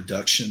what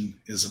production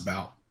is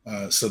about.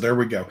 So there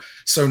we go.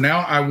 So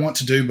now I want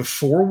to do,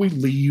 before we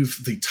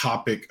leave the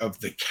topic of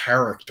the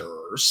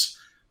characters,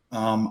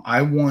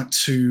 I want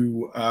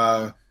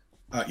to,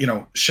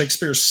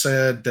 Shakespeare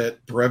said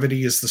that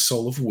brevity is the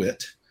soul of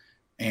wit.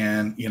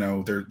 And,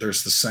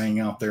 there's the saying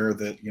out there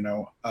that,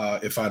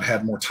 if I'd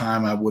had more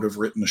time, I would have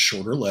written a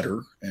shorter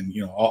letter, and,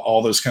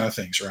 all those kind of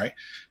things. Right.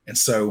 And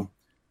so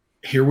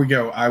here we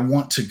go. I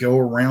want to go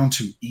around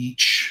to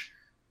each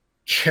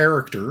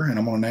character, and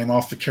I'm going to name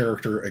off the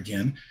character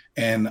again.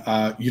 And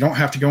you don't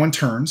have to go in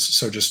turns.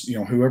 So just,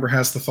 whoever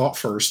has the thought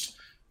first.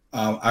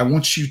 I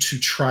want you to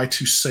try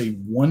to say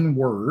one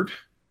word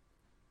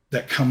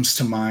that comes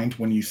to mind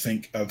when you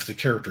think of the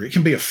character. It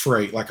can be a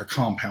phrase, like a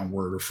compound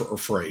word or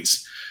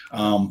phrase,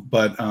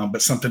 but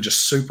something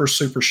just super,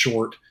 super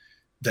short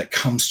that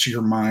comes to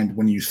your mind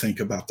when you think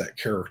about that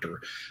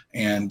character.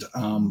 And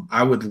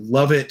I would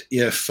love it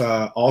if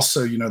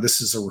also,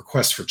 this is a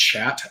request for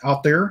chat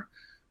out there.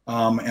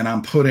 And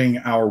I'm putting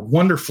our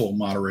wonderful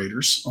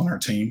moderators on our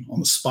team on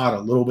the spot a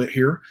little bit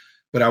here.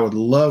 But I would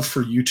love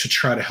for you to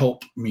try to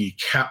help me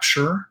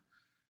capture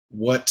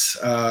what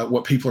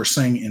people are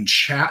saying in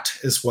chat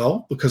as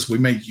well, because we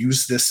may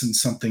use this in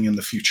something in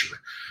the future.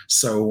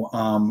 So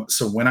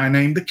when I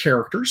name the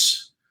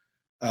characters,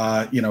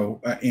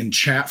 in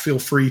chat, feel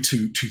free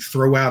to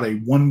throw out a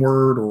one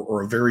word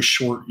or a very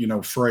short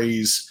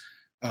phrase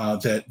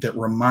that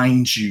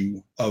reminds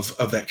you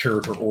of that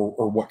character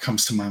or what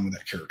comes to mind with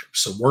that character.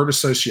 So word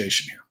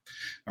association here.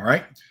 All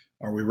right.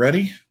 Are we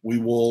ready? We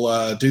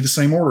will do the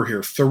same order here.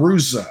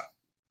 Feruza.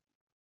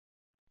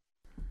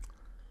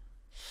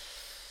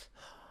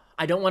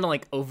 I don't want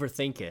to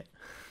overthink it.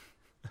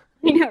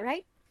 You know,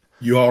 right?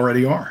 You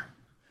already are.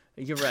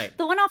 You're right.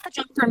 The one off the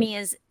jump for me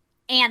is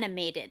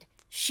animated.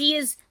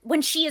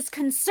 When she is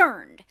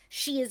concerned,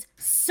 she is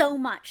so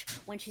much.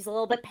 When she's a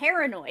little bit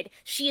paranoid,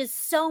 she is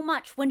so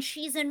much. When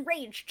she's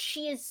enraged,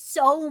 she is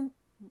so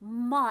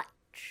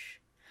much.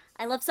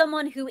 I love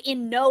someone who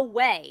in no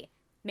way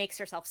makes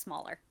herself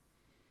smaller.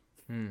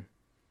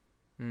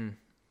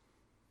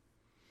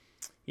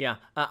 Yeah,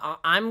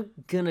 I'm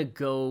gonna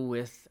go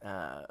with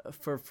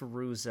for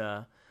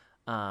Feruza.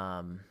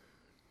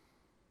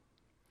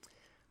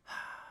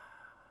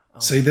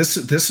 See, this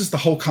is the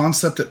whole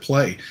concept at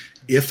play.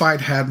 If I'd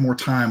had more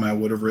time, I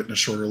would have written a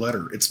shorter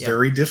letter. It's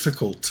very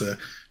difficult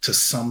to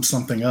sum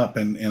something up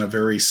in a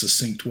very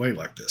succinct way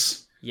like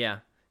this. Yeah.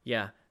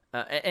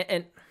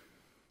 And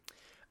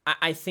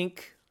I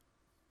think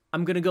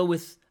I'm gonna go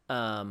with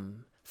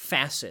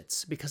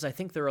facets, because I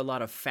think there are a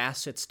lot of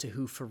facets to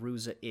who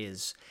Feruza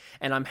is,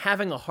 and I'm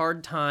having a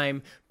hard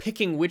time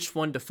picking which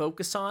one to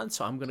focus on,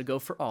 so I'm going to go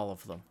for all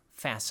of them.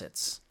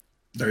 Facets.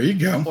 There you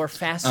go. Or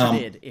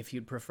faceted, if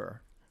you'd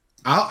prefer.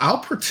 I'll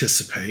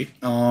participate,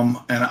 and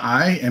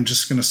I am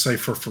just going to say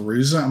for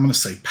Feruza, I'm going to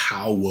say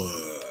power.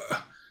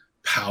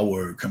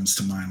 Power comes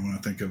to mind when I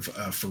think of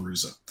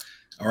Feruza.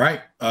 All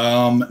right.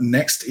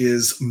 Next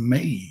is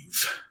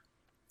Maeve.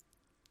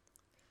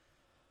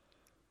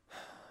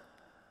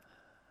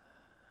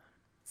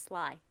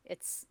 Sly.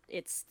 It's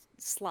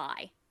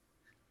sly.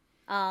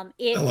 I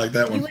like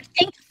that one. You would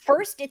think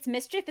first it's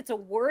mischief. It's a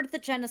word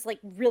that Jen has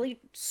really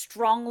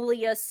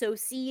strongly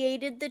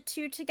associated the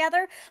two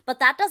together, but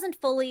that doesn't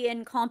fully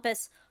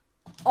encompass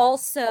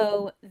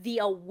also the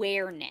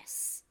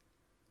awareness.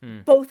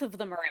 Both of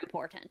them are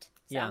important.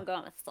 So I'm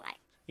going with sly.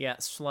 Yeah,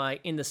 sly.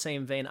 In the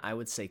same vein, I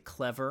would say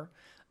clever.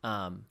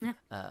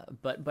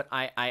 But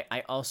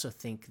I also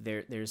think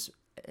there's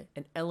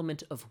an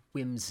element of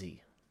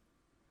whimsy.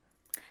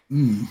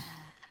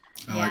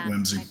 I like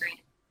whimsy. I agree.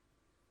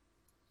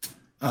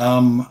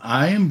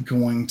 I am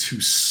going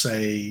to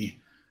say,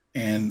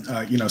 and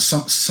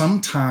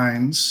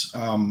sometimes,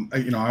 I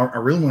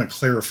really want to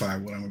clarify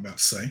what I'm about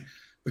to say,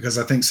 because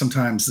I think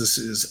sometimes this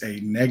is a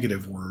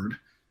negative word,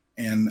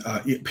 and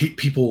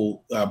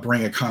people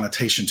bring a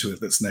connotation to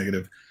it that's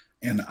negative,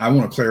 and I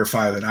want to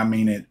clarify that I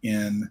mean it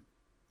in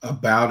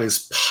about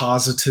as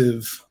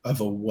positive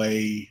of a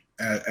way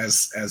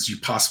as you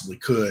possibly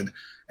could.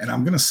 And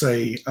I'm going to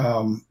say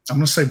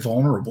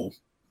vulnerable.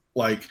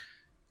 Like,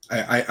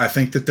 I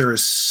think that there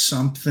is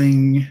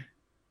something,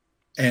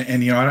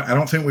 and I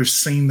don't think we've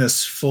seen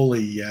this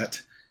fully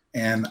yet.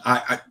 And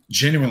I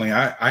genuinely,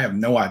 I have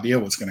no idea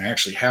what's going to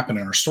actually happen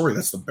in our story.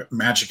 That's the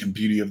magic and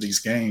beauty of these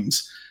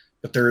games.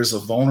 But there is a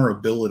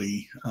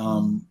vulnerability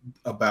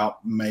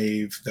about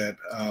Maeve that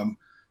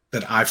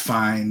I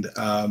find,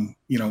 and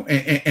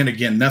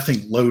again,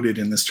 nothing loaded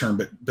in this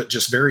term, but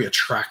just very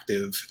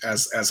attractive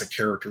as a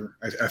character.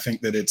 I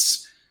think that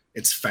it's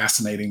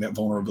fascinating, that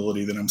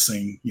vulnerability that I'm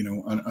seeing,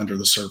 under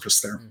the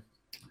surface there.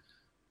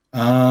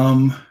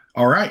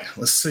 All right,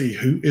 let's see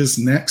who is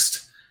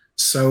next.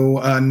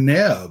 So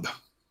Neb.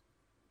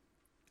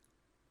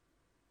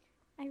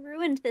 I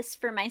ruined this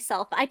for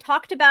myself. I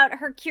talked about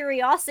her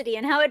curiosity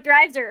and how it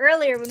drives her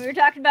earlier when we were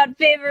talking about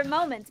favorite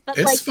moments. But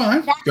it's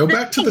fine. Go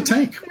back to the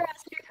tank.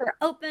 Her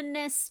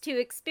openness to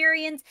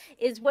experience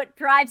is what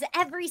drives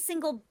every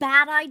single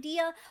bad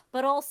idea,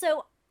 but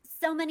also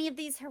so many of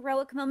these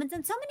heroic moments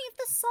and so many of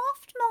the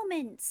soft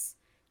moments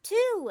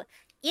too.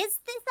 Is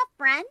this a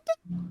friend?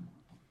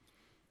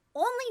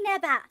 Only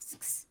Neb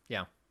asks.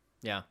 Yeah,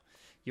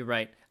 you're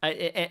right.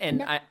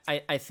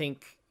 I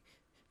think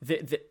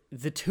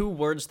the two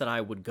words that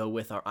I would go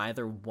with are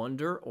either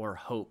wonder or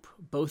hope.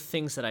 Both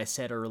things that I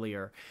said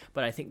earlier,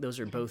 but I think those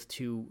are both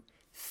two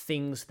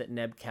things that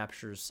Neb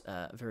captures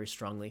very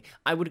strongly.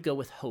 I would go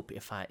with hope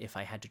if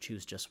I had to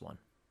choose just one.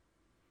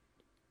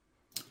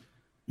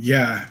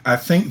 Yeah, I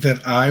think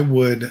that I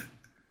would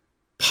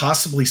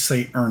possibly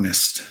say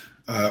earnest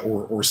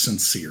or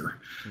sincere.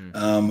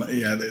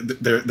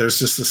 There's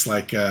just this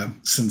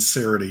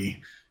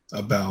sincerity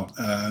about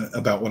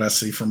what I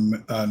see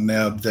from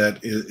Neb that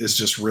is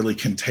just really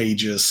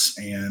contagious,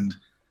 and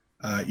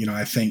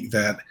I think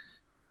that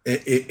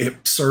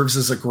it serves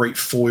as a great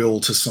foil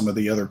to some of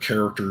the other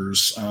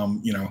characters.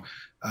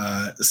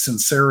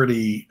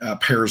 Sincerity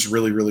pairs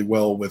really, really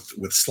well with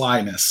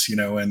slyness,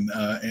 and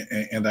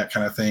that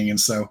kind of thing. And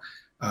so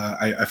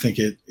I think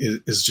it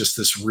is just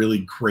this really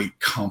great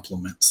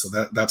compliment.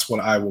 So that's what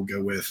I will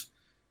go with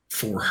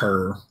for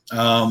her.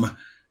 All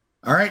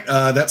right,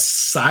 that's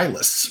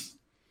Silas.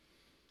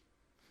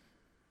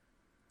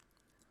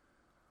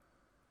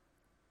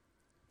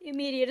 The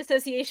immediate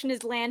association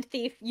is land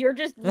thief. You're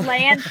just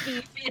land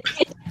thief in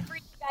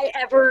everything I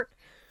ever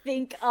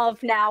think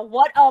of now.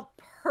 What a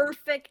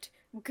perfect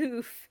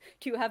goof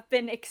to have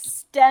been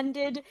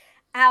extended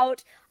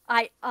out.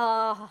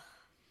 So,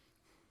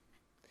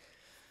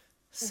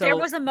 there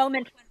was a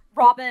moment when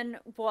Robin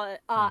was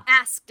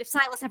asked if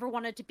Silas ever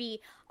wanted to be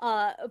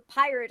a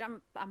pirate.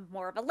 I'm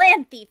more of a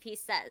land thief, he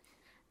says.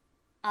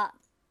 Well,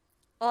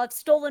 I've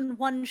stolen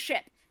one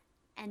ship.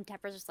 And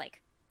Deborah's just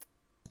like,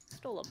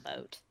 stole a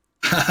boat.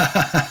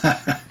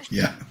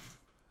 Yeah.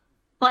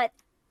 But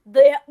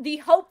the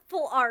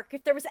hopeful arc,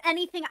 if there was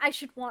anything I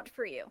should want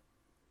for you,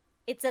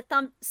 it's that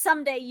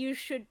someday you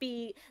should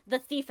be the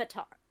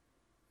thiefatar.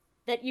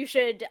 That you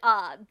should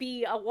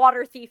be a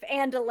water thief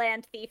and a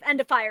land thief and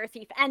a fire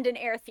thief and an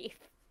air thief.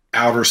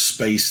 Outer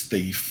space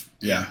thief.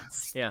 Yeah.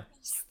 Yeah.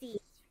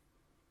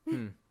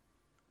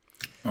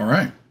 All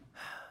right.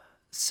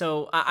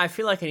 So I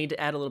feel like I need to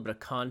add a little bit of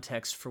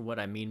context for what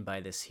I mean by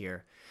this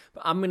here.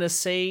 But I'm going to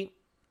say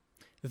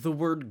the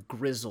word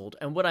grizzled.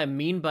 And what I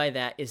mean by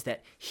that is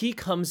that he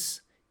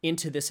comes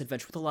into this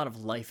adventure with a lot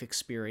of life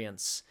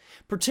experience,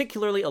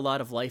 particularly a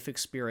lot of life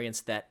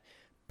experience that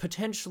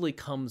potentially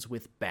comes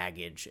with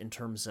baggage in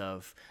terms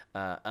of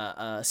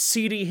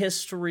seedy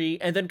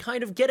history and then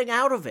kind of getting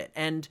out of it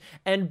and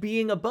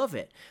being above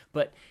it.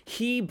 But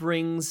he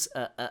brings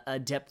a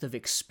depth of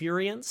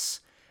experience,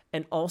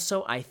 and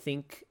also I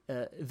think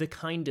the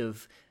kind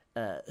of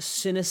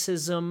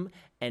cynicism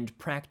and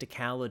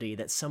practicality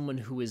that someone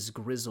who is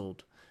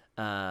grizzled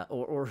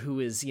or who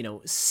is,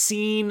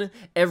 seen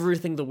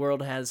everything the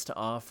world has to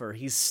offer.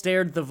 He's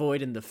stared the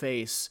void in the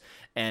face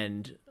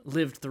and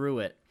lived through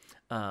it.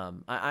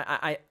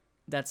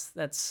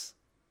 That's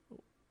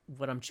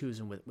what I'm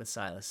choosing with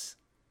Silas.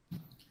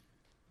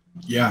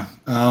 Yeah.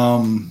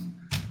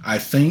 I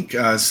think,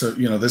 so,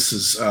 this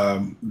is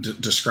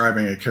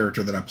describing a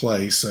character that I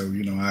play. So,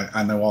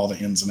 I know all the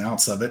ins and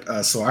outs of it.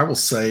 So I will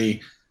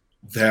say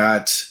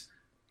that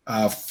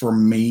for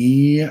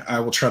me, I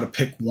will try to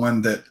pick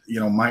one that,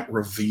 might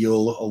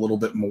reveal a little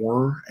bit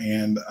more.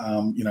 And,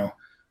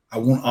 I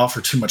won't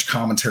offer too much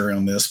commentary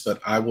on this, but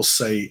I will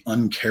say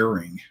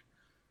uncaring.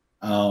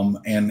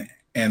 And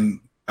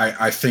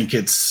I think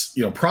it's,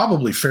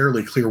 probably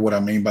fairly clear what I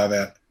mean by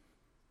that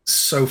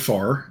so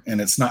far.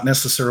 And it's not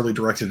necessarily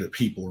directed at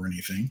people or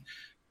anything,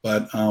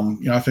 but,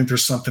 I think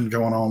there's something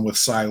going on with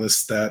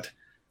Silas that,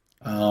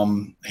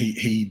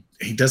 he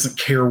doesn't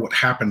care what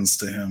happens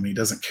to him. He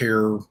doesn't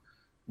care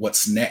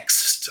what's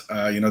next.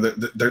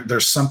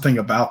 There's something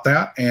about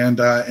that. And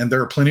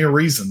there are plenty of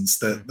reasons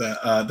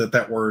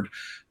that word,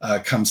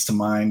 comes to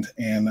mind.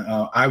 And,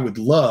 I would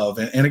love,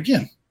 and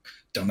again,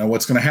 don't know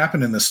what's going to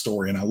happen in this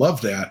story, and I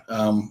love that.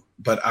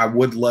 But I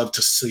would love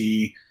to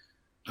see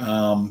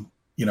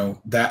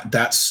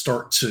that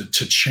start to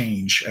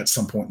change at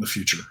some point in the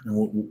future,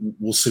 and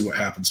we'll see what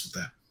happens with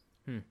that.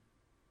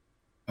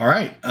 All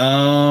right.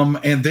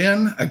 And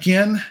then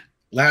again,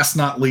 last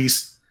not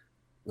least,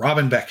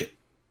 Robin Beckett.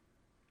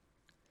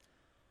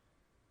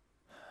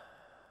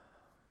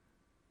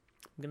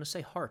 I'm going to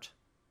say heart.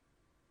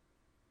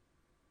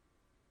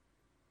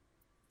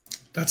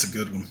 That's a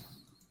good one.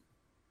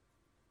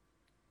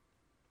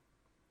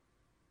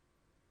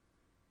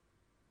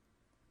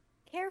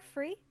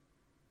 Carefree.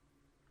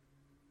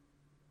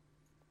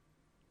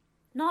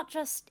 Not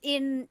just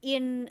in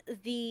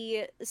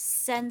the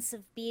sense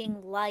of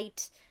being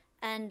light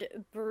and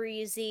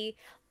breezy,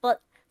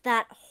 but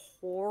that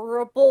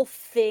horrible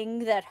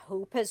thing that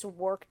Hope has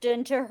worked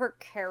into her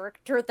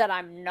character that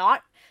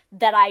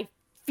I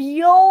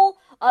feel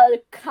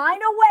a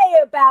kind of way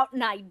about,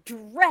 and I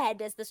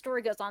dread as the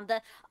story goes on.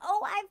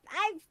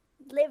 I've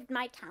lived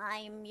my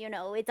time,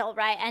 it's all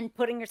right, and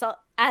putting yourself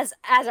as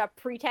a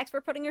pretext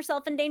for putting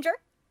yourself in danger.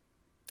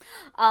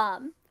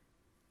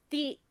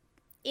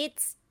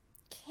 It's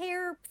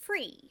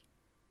carefree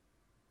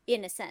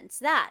in a sense,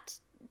 that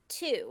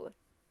too.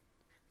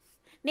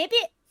 Maybe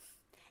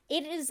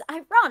it is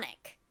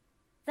ironic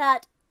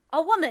that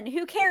a woman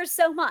who cares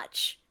so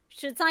much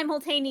should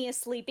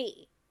simultaneously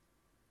be.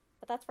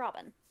 But that's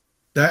Robin.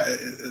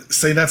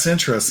 That's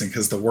interesting,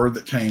 because the word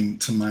that came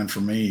to mind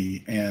for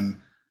me, and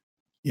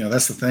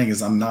that's the thing,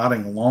 is I'm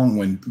nodding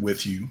along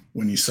with you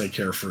when you say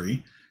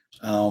carefree,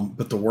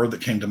 but the word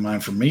that came to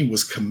mind for me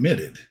was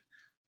committed.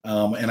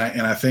 And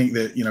I think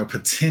that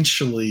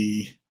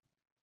potentially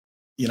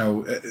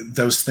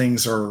those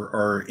things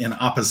are in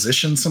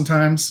opposition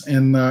sometimes,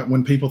 and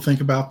when people think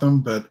about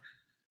them, but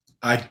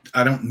I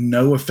don't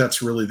know if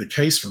that's really the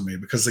case for me,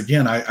 because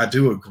again, I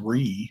do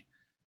agree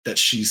that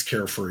she's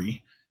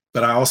carefree,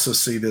 but I also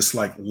see this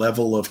like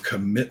level of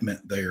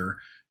commitment there.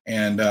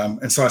 And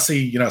so I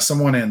see,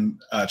 someone in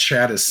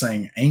chat is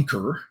saying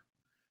anchor.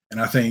 And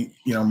I think,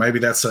 maybe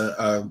that's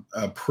a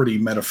pretty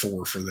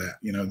metaphor for that,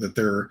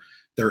 that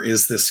there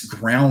is this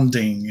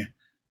grounding,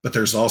 but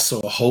there's also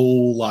a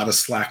whole lot of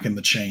slack in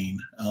the chain,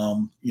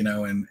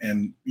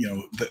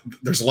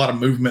 there's a lot of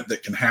movement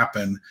that can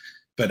happen,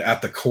 but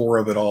at the core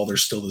of it all,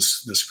 there's still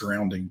this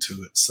grounding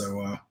to it.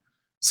 So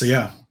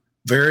yeah,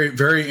 very,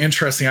 very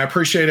interesting. I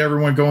appreciate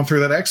everyone going through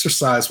that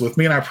exercise with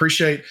me, and I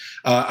appreciate,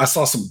 I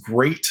saw some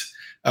great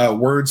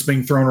words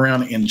being thrown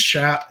around in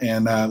chat.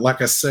 And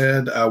like I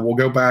said, we'll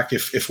go back,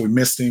 if we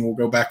missed any, we'll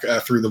go back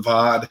through the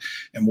VOD,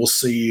 and we'll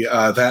see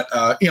that,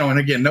 and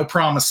again, no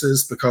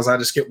promises, because I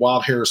just get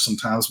wild hairs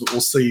sometimes, but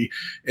we'll see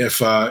if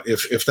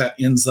that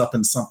ends up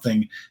in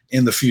something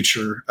in the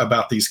future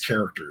about these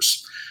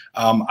characters.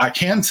 I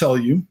can tell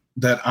you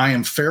that I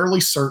am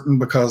fairly certain,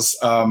 because,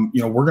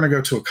 we're going to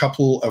go to a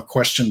couple of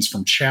questions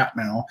from chat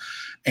now,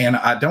 and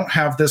I don't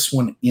have this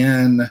one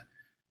in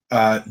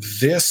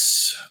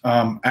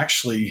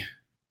actually,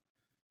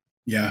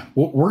 yeah,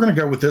 we're going to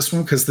go with this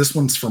one, because this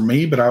one's for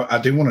me, but I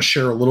do want to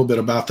share a little bit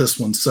about this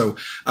one. So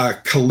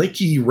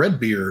Kaliki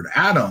Redbeard,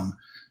 Adam,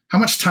 how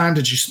much time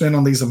did you spend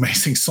on these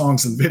amazing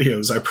songs and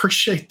videos? I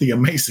appreciate the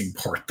amazing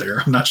part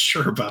there. I'm not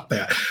sure about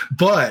that,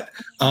 but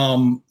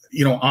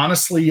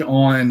honestly,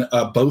 on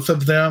both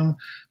of them,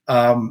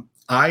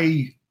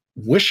 I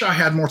wish I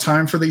had more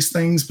time for these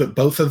things, but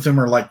both of them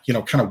are like,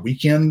 kind of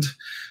weekend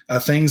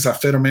things. I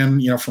fit them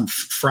in, from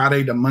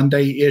Friday to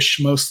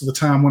Monday-ish most of the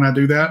time when I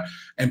do that.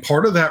 And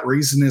part of that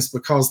reason is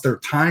because they're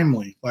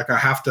timely. Like I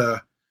have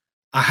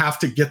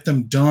to get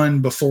them done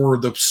before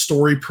the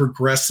story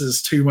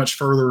progresses too much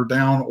further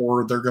down,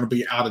 or they're going to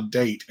be out of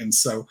date. And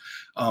so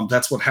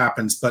that's what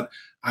happens. But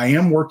I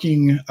am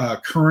working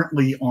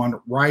currently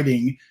on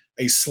writing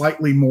a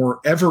slightly more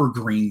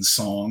evergreen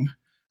song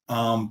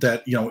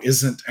that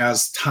isn't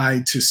as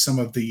tied to some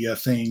of the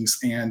things,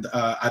 and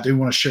I do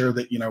want to share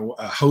that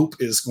Hope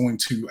is going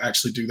to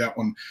actually do that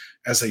one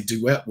as a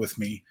duet with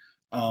me,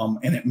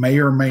 and it may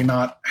or may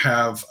not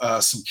have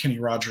some Kenny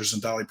Rogers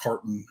and Dolly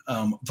Parton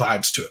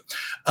vibes to it.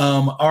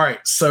 All right,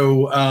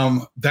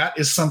 so that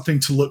is something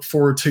to look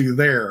forward to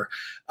there.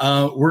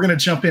 We're going to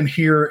jump in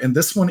here, and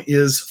this one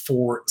is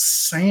for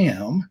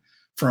Sam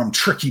from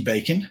Tricky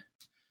Bacon.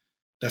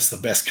 That's the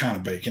best kind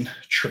of bacon,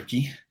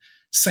 tricky.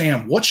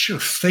 Sam, what's your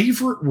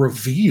favorite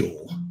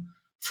reveal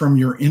from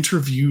your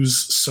interviews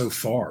so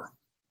far?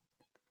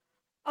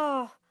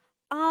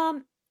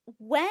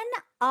 When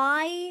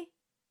I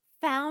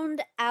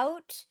found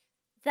out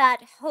that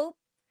Hope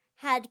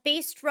had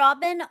based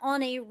Robin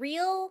on a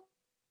real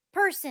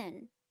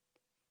person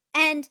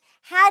and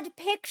had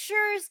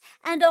pictures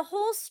and a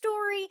whole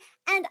story,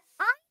 and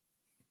I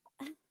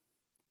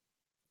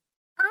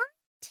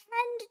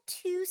tend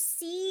to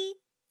see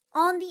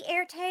on the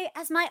Éarte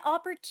as my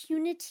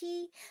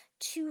opportunity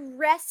to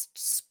wrest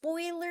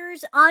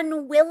spoilers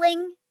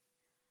unwilling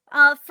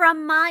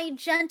from my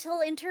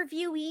gentle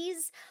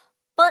interviewees,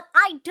 but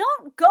I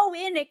don't go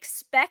in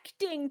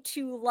expecting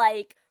to,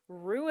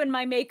 ruin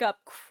my makeup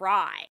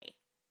cry.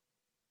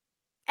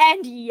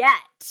 And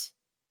yet,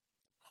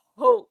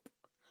 Hope.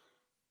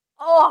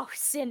 Oh,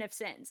 sin of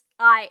sins.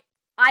 I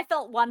I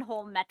felt one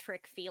whole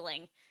metric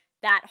feeling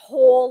that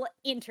whole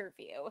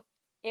interview.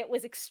 It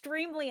was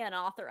extremely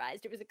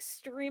unauthorized. It was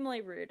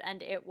extremely rude,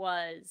 and it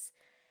was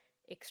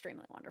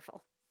extremely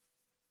wonderful.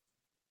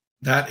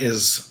 That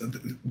is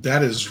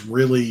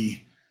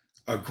really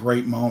a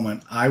great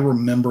moment. I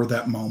remember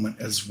that moment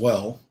as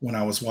well when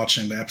I was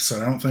watching the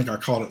episode. I don't think I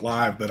caught it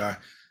live, but I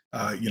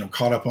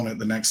caught up on it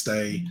the next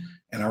day,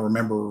 and I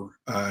remember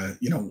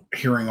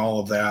hearing all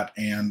of that.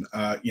 And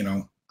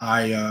I'm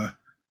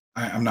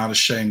not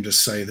ashamed to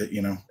say that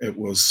it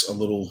was a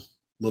little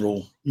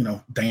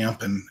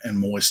damp and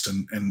moist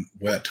and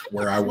wet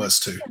where I was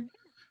too.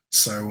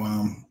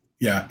 So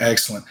yeah,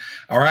 excellent.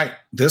 All right,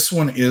 this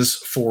one is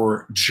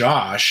for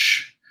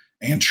Josh,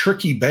 and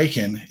Tricky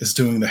Bacon is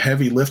doing the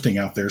heavy lifting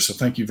out there. So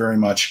thank you very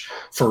much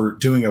for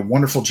doing a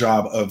wonderful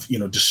job of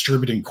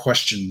distributing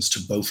questions to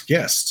both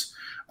guests.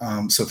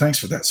 So thanks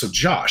for that. So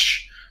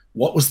Josh,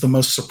 what was the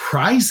most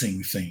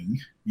surprising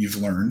thing you've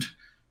learned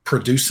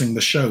producing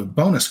the show?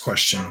 Bonus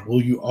question: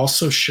 will you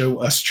also show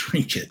us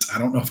Trinket? I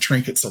don't know if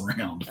Trinket's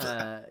around.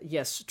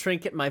 Yes,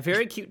 Trinket, my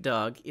very cute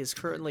dog, is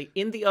currently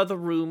in the other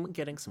room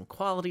getting some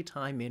quality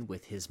time in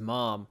with his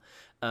mom.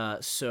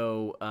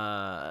 So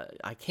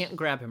I can't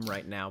grab him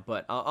right now,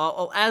 but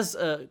I'll as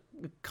a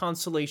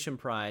consolation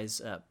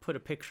prize, put a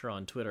picture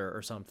on Twitter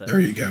or something.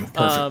 There you go.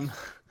 Perfect.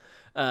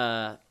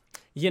 I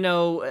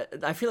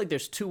feel like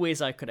there's two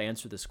ways I could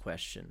answer this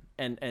question.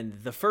 And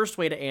the first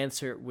way to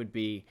answer it would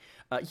be,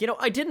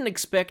 I didn't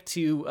expect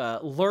to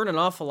learn an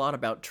awful lot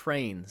about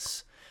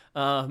trains.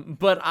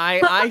 But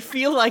I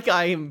feel like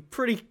I am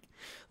pretty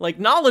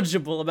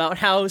knowledgeable about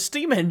how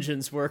steam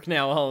engines work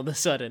now all of a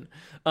sudden.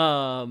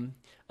 But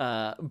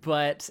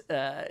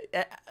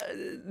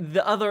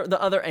the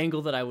other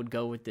angle that I would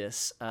go with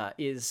this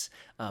is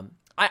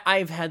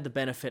I've had the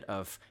benefit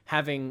of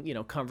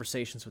having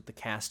conversations with the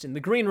cast in the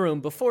green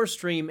room before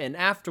stream and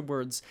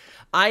afterwards.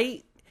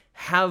 I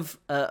have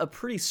a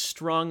pretty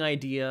strong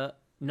idea,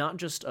 not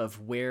just of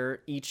where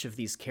each of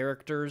these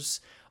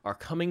characters are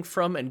coming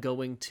from and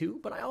going to,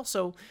 but I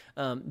also,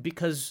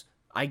 because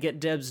I get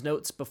Deb's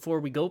notes before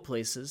we go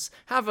places,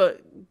 have a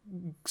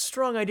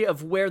strong idea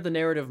of where the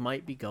narrative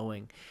might be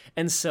going.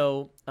 And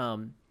so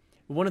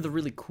one of the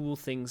really cool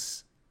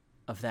things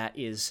of that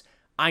is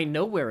I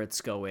know where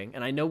it's going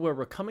and I know where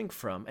we're coming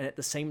from. And at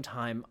the same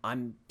time,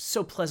 I'm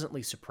so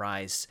pleasantly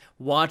surprised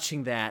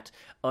watching that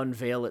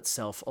unveil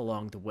itself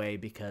along the way,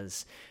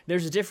 because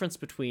there's a difference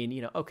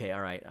between, okay, all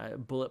right,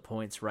 bullet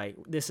points, right?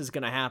 This is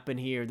going to happen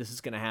here. This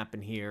is going to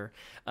happen here.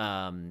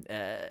 And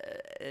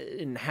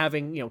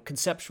having,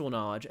 conceptual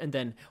knowledge, and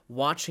then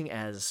watching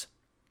as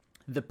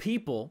the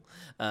people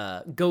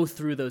go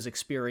through those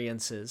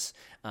experiences,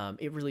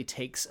 it really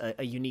takes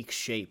a unique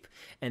shape.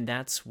 And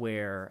that's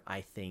where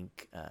I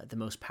think the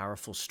most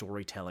powerful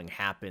storytelling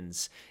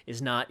happens,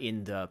 is not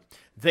in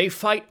they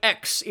fight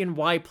X in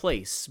Y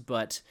place,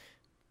 but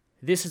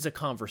this is a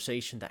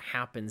conversation that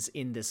happens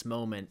in this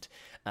moment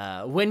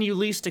when you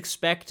least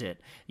expect it.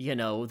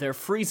 They're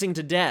freezing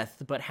to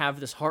death, but have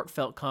this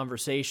heartfelt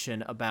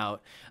conversation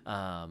about,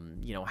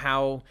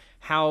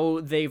 how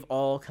they've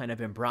all kind of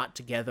been brought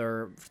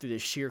together through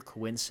this sheer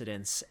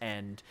coincidence.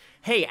 And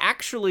hey,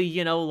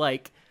 actually,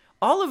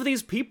 all of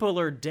these people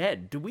are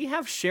dead. Do we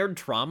have shared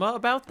trauma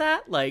about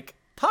that?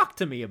 Talk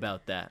to me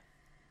about that.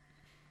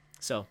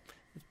 So,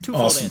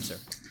 twofold Awesome. answer.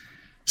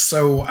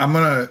 So I'm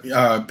going to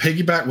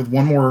piggyback with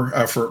one more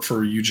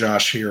for you,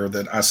 Josh, here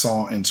that I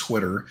saw in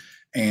Twitter.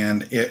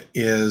 And it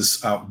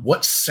is,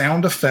 what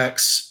sound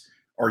effects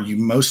are you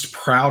most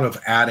proud of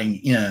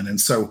adding in? And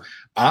so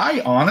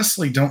I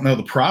honestly don't know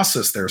the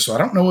process there. So I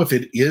don't know if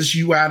it is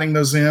you adding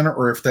those in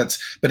or if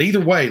but either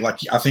way,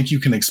 I think you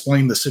can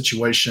explain the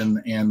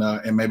situation and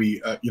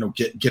maybe,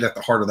 get at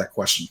the heart of that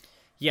question.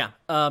 Yeah.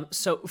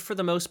 So for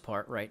the most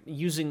part, right,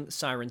 using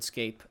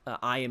Sirenscape,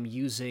 I am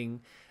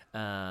using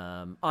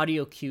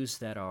audio cues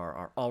that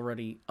are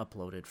already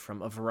uploaded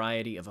from a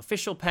variety of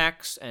official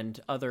packs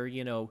and other,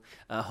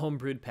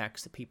 homebrewed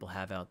packs that people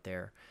have out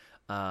there.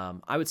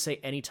 I would say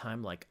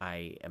anytime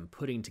I am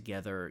putting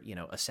together,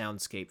 a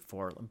soundscape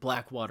for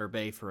Blackwater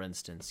Bay, for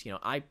instance,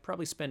 I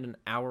probably spend an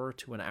hour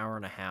to an hour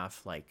and a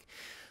half,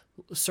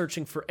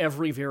 searching for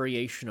every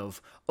variation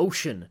of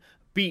ocean,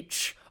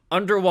 beach,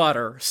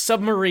 underwater,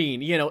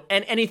 submarine,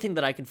 and anything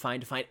that I can find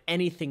to find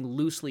anything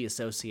loosely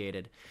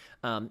associated.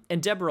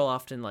 And Deborah will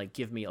often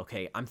give me,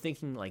 okay, I'm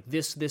thinking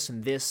this,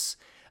 and this.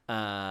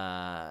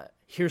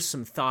 Here's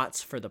some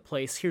thoughts for the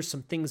place. Here's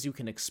some things you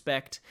can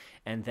expect.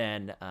 And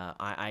then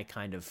I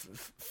kind of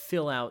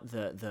fill out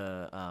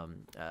the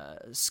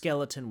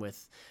skeleton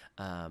with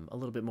a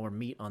little bit more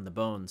meat on the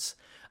bones.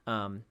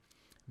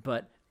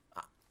 But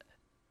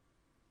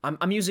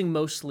I'm using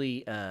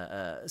mostly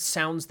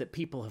sounds that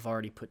people have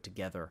already put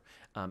together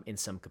in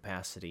some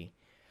capacity.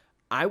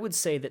 I would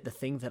say that the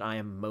thing that I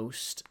am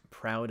most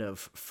proud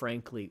of,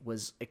 frankly,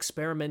 was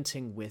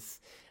experimenting with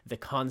the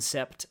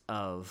concept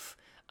of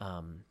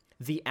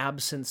the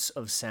absence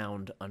of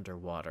sound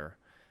underwater.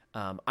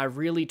 I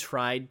really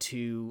tried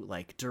to,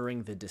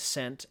 during the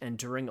descent and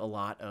during a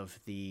lot of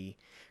the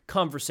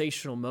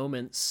conversational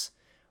moments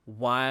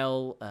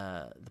while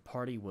the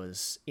party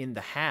was in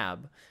the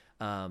hab,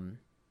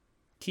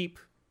 keep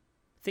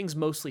things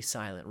mostly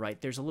silent, right?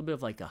 There's a little bit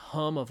of like a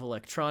hum of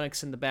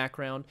electronics in the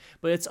background,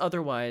 but it's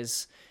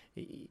otherwise,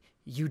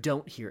 you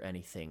don't hear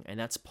anything. And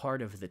that's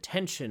part of the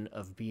tension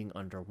of being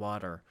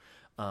underwater.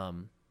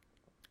 And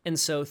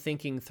so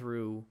thinking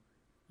through,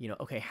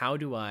 okay, how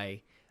do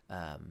I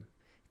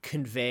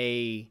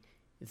convey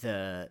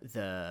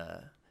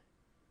the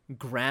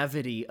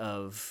gravity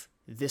of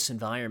this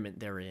environment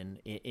they're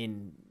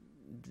in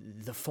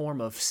the form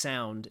of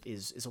sound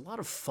is a lot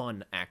of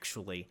fun,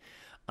 actually.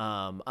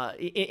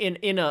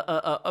 In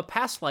a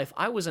past life,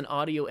 I was an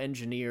audio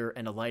engineer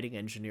and a lighting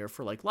engineer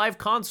for like live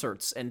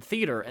concerts and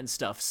theater and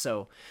stuff.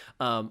 So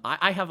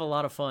I have a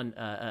lot of fun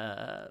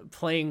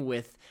playing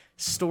with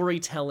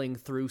storytelling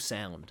through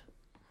sound.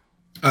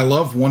 I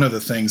love one of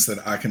the things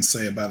that I can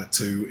say about it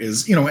too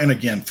is, and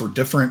again, for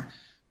different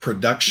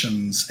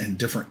productions and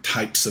different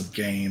types of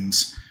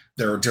games,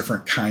 there are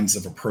different kinds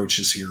of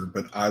approaches here.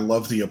 But I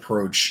love the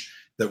approach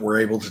that we're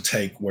able to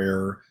take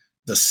where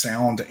the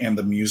sound and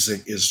the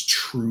music is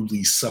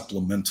truly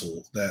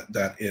supplemental,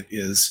 that it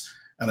is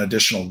an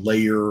additional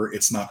layer.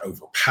 It's not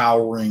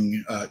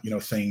overpowering,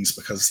 things,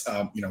 because,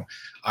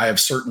 I have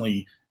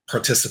certainly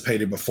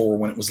participated before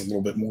when it was a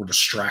little bit more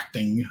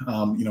distracting,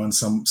 in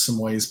some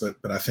ways,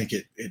 but I think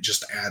it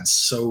just adds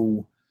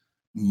so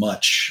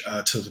much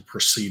to the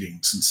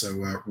proceedings. And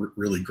so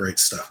really great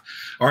stuff.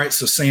 All right.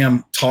 So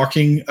Sam,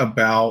 talking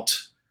about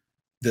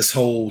this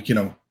whole,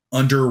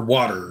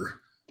 underwater,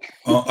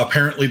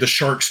 apparently the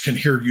sharks can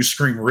hear you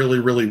scream really,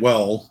 really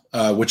well,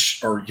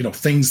 which are,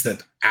 things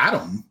that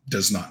Adam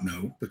does not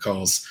know,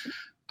 because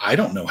I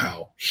don't know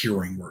how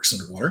hearing works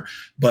underwater.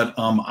 But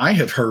I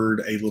have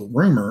heard a little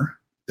rumor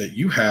that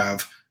you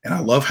have, and I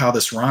love how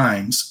this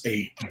rhymes,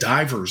 a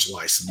diver's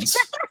license.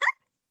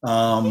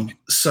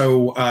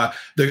 So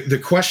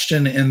the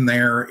question in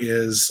there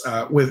is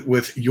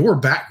with your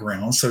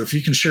background. So if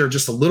you can share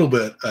just a little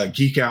bit,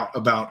 geek out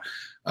about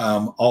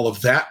all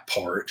of that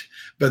part,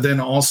 but then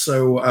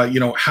also,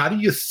 how do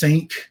you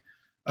think,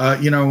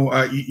 you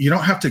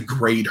don't have to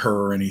grade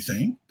her or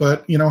anything,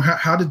 but,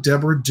 how did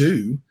Deborah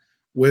do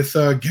with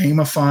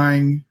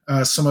gamifying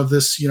some of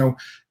this?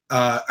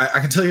 I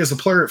can tell you as a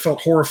player, it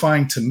felt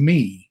horrifying to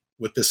me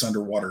with this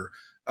underwater,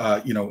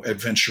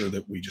 adventure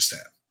that we just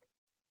had.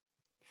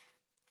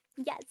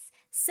 Yes.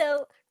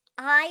 So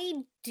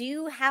I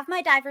do have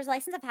my diver's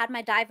license. I've had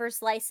my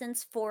diver's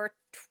license for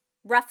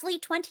roughly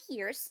 20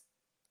 years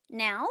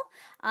now.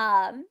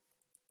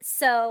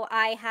 So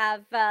I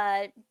have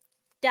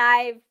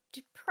dived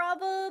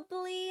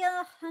probably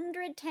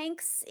 100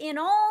 tanks in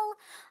all.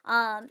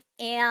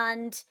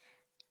 And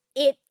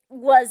it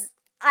was,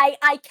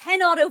 I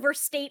cannot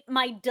overstate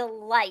my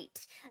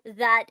delight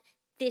that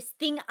this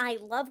thing I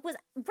love was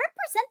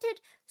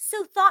represented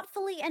so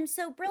thoughtfully and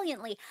so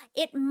brilliantly.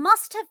 It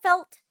must have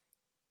felt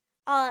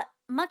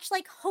much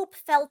like Hope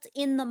felt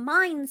in the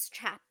Mines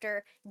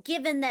chapter,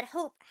 given that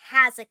Hope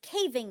has a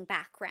caving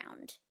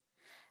background.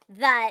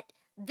 That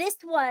this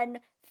one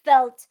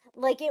felt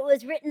like it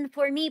was written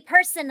for me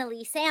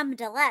personally, Sam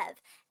DeLev.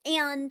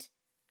 And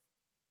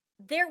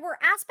there were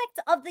aspects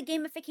of the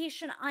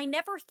gamification I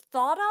never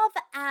thought of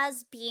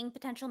as being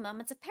potential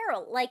moments of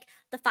peril. Like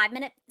the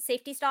 5-minute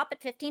safety stop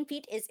at 15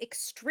 feet is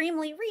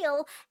extremely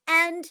real.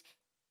 And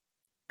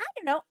I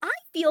don't know, I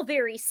feel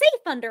very safe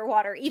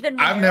underwater, even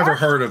when I've never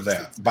heard of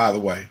that, by the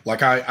way.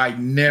 Like I've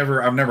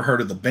never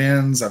heard of the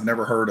bends. I've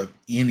never heard of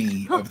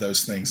any of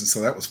those things. And so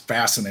that was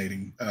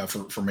fascinating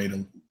for me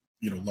to,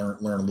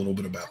 learn a little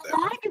bit about that. A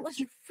lot of it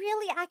was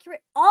really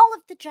accurate. All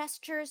of the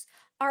gestures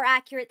are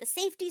accurate. The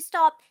safety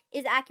stop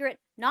is accurate.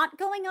 Not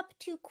going up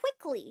too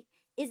quickly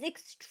is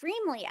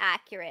extremely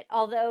accurate,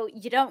 although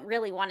you don't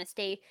really want to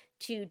stay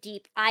too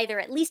deep either,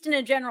 at least in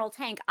a general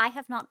tank. I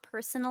have not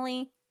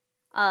personally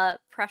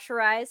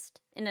pressurized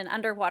in an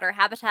underwater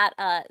habitat.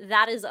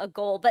 That is a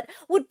goal, but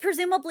would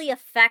presumably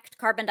affect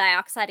carbon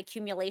dioxide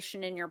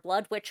accumulation in your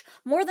blood, which,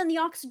 more than the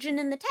oxygen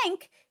in the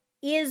tank,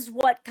 is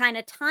what kind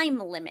of time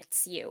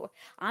limits you.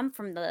 I'm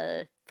from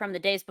the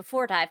days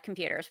before dive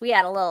computers. We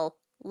had a little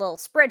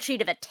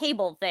spreadsheet of a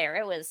table there.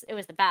 It was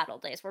the bad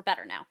old days. We're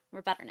better now.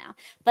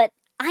 But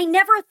I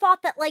never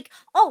thought that, like,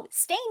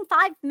 staying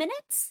 5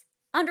 minutes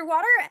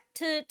underwater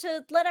to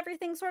let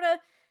everything sort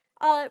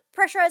of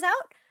pressurize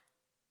out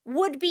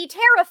would be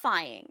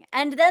terrifying.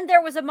 And then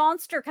there was a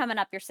monster coming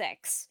up your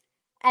six.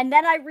 And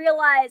then I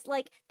realized,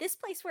 like, this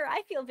place where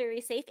I feel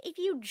very safe, if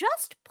you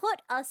just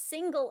put a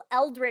single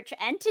eldritch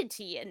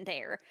entity in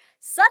there,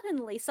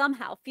 suddenly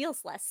somehow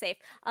feels less safe.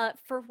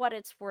 For what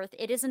it's worth,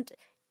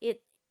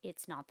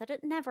 it's not that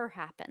it never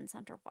happens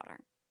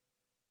underwater.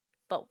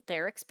 But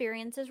their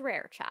experience is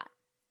rare, chat.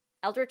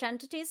 Eldritch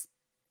entities,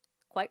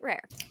 quite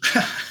rare.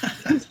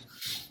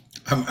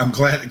 I'm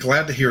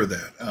glad to hear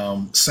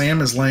that.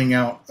 Sam is laying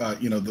out,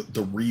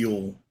 the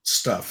real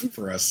stuff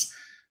for us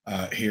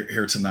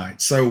here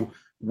tonight. So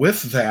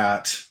with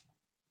that,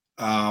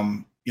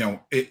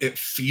 it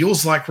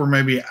feels like we're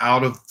maybe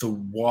out of the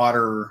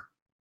water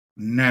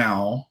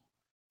now.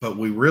 but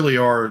we really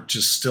are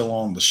just still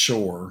on the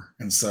shore.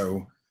 And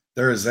so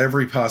there is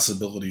every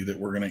possibility that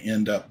we're going to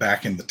end up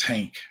back in the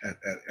tank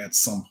at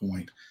some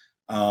point.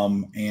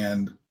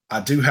 And I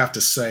do have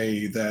to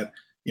say that,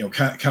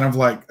 kind of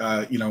like,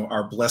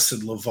 our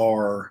blessed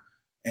LeVar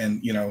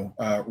and,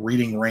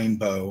 reading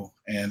Rainbow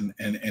and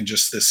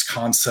just this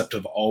concept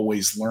of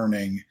always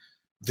learning.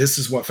 This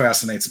is what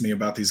fascinates me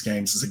about these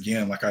games is,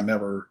 again, like I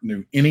never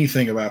knew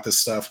anything about this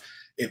stuff.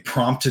 It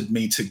prompted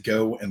me to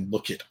go and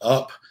look it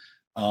up.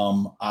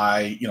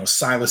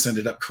 Silas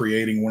ended up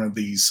creating one of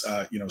these,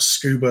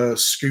 scuba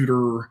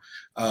scooter,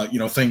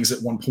 things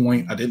at one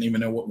point. I didn't even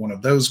know what one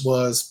of those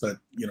was, but,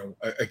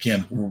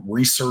 again,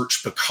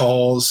 research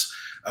because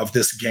of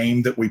this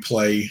game that we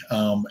play,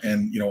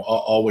 and,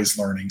 always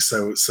learning.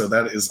 So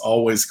that is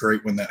always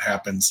great when that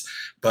happens.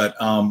 But,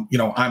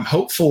 I'm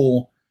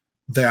hopeful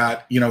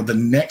that, the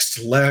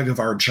next leg of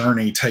our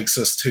journey takes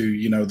us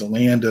to, the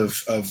land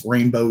of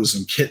rainbows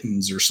and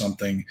kittens or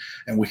something,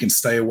 and we can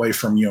stay away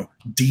from,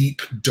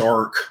 deep,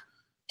 dark,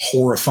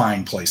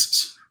 horrifying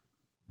places.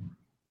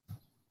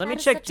 Let me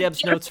check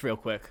Deb's notes real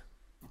quick.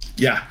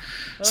 Yeah.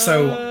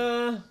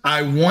 So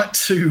I want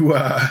to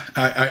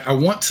I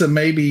want to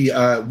maybe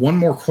one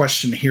more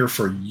question here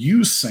for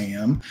you,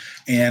 Sam.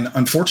 And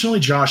unfortunately,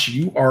 Josh,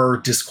 you are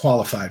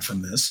disqualified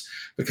from this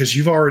because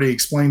you've already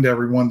explained to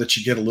everyone that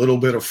you get a little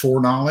bit of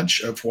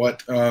foreknowledge of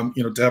what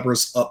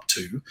Deborah's up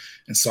to,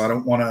 and so I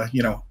don't want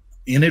to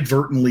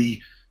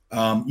inadvertently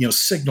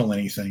signal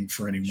anything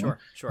for anyone.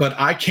 Sure. But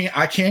I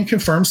can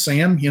confirm,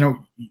 Sam,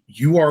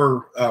 you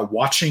are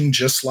watching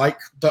just like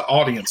the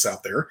audience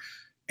out there.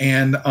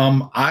 And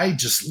I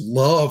just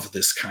love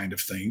this kind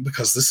of thing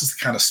because this is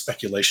the kind of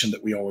speculation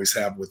that we always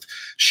have with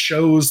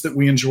shows that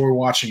we enjoy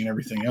watching and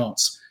everything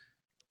else.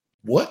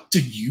 What do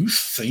you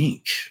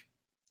think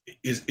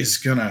is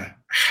going to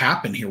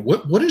happen here?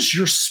 What is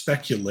your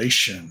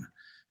speculation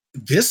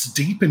this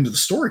deep into the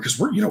story? Because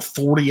we're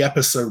 40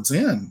 episodes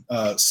in,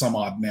 some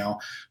odd now.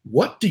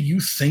 What do you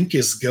think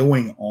is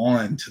going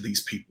on to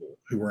these people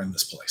who are in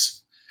this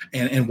place,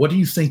 and what do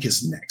you think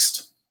is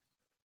next?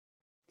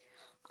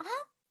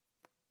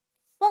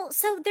 Well,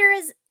 so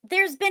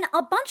there's been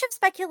a bunch of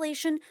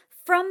speculation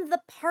from the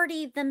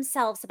party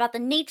themselves about the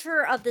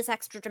nature of this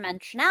extra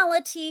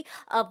dimensionality,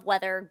 of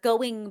whether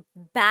going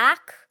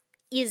back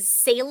is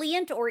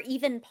salient or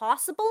even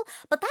possible,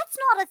 but that's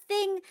not a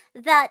thing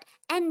that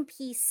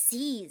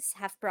NPCs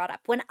have brought up.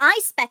 When I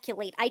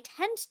speculate, I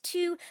tend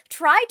to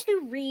try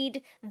to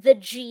read the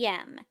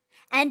GM.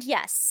 And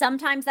yes,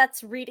 sometimes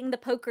that's reading the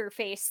poker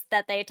face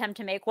that they attempt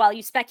to make while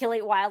you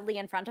speculate wildly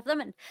in front of them,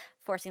 and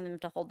forcing them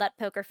to hold that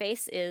poker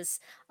face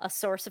is a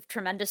source of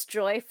tremendous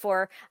joy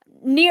for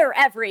near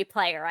every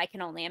player, I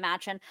can only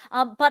imagine.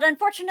 But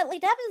unfortunately,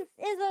 Deb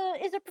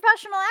is a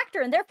professional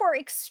actor and therefore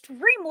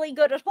extremely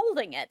good at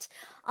holding it.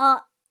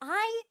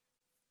 I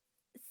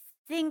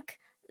think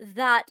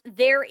that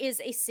there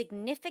is a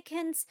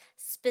significance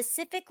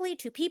specifically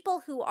to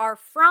people who are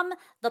from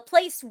the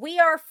place we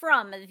are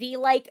from, the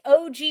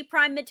OG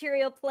prime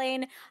material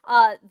plane,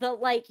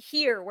 the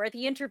here where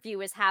the interview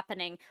is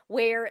happening,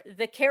 where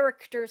the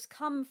characters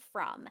come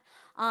from,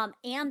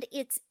 and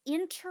its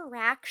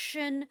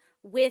interaction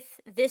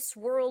with this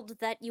world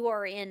that you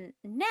are in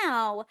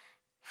now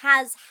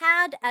has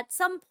had at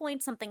some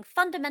point something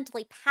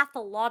fundamentally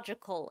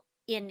pathological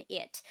in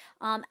it,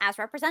 as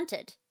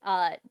represented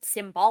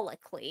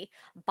symbolically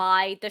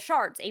by the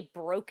shards, a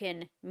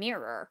broken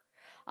mirror.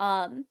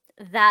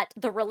 That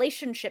the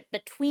relationship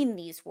between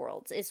these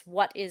worlds is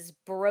what is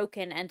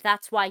broken, and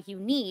that's why you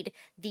need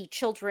the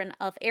children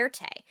of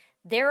Éarte.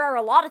 There are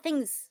a lot of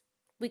things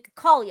we could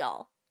call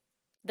y'all.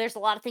 There's a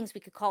lot of things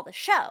we could call the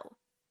show.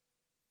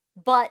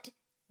 But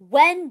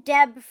when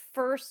Deb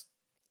first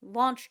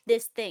launched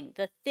this thing,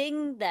 the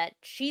thing that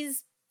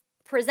she's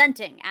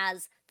presenting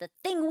as the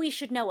thing we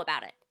should know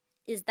about it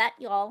is that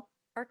y'all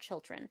are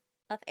children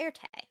of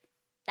Éarte.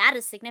 That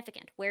is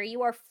significant. Where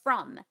you are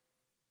from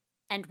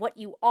and what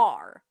you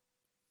are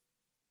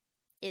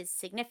is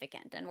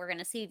significant, and we're going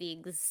to see the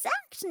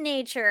exact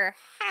nature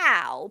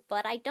how,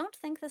 but I don't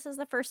think this is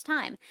the first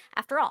time.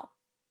 After all,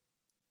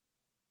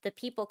 the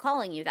people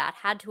calling you that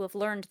had to have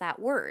learned that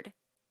word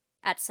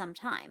at some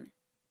time,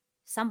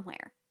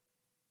 somewhere,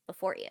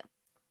 before you.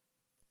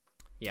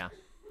 Yeah.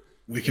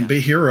 We can be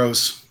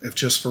heroes, if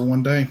just for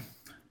one day.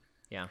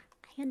 Yeah.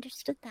 I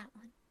understood that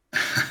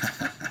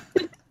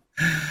one.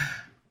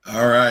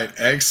 All right,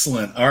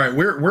 excellent. All right,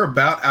 we're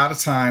about out of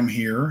time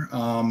here,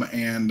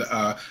 and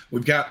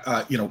we've got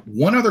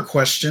one other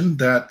question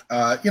that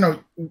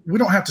we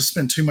don't have to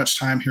spend too much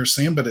time here,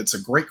 Sam, but it's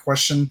a great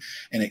question,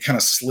 and it kind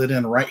of slid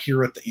in right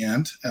here at the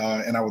end,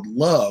 and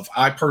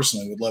I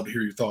personally would love to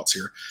hear your thoughts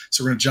here.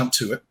 So we're going to jump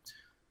to it.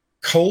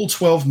 Cold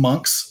 12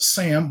 monks,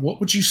 Sam, what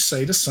would you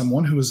say to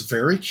someone who is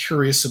very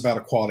curious about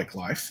aquatic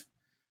life,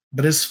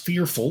 but is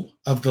fearful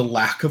of the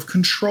lack of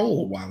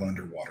control while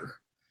underwater?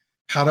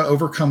 How to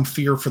overcome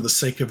fear for the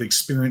sake of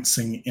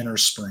experiencing inner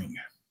spring?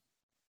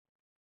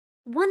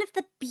 One of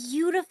the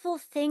beautiful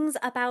things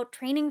about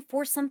training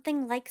for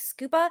something like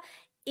scuba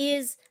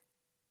is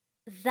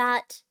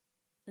that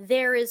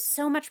there is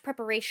so much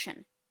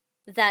preparation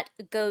that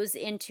goes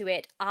into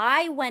it.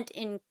 I went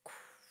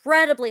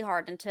incredibly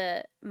hard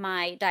into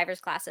my diver's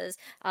classes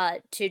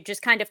to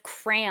just kind of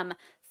cram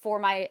for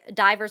my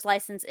diver's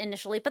license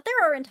initially, but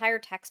there are entire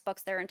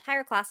textbooks, there are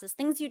entire classes,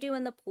 things you do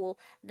in the pool,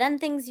 then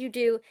things you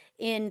do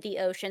in the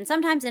ocean,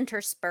 sometimes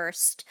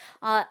interspersed,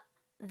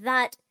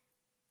 that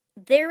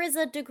there is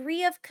a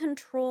degree of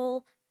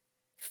control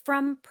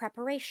from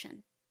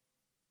preparation.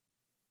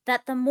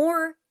 That the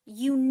more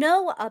you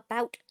know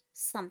about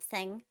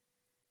something,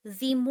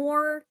 the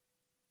more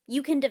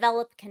you can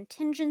develop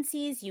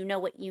contingencies, you know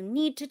what you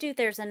need to do.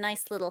 There's a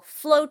nice little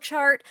flow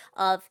chart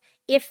of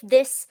if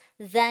this,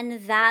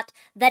 then that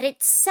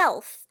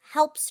itself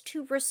helps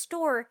to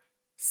restore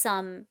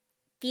some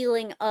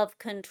feeling of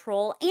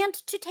control and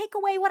to take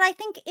away what I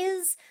think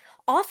is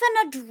often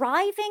a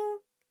driving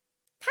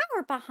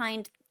power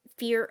behind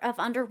fear of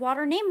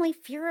underwater, namely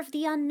fear of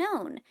the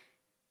unknown.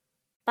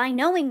 By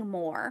knowing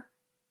more,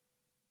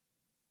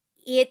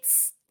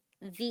 it's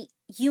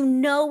you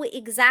know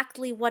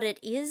exactly what it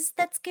is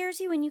that scares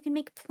you, and you can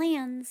make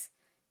plans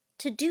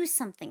to do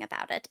something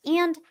about it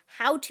and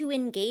how to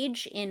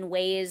engage in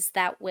ways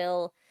that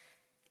will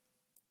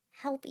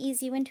help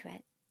ease you into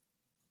it.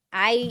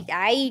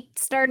 I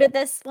started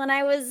this when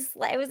I was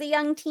a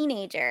young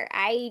teenager.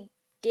 I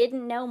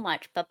didn't know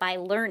much, but by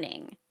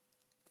learning,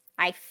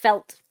 I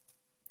felt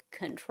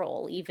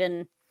control,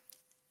 even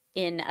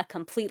in a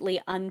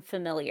completely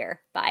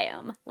unfamiliar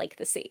biome like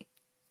the sea.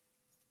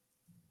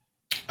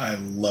 I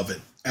love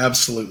it.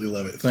 Absolutely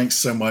love it. Thanks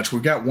so much.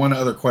 We've got one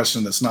other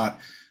question that's not,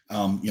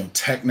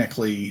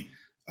 technically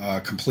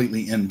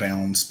completely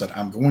inbounds, but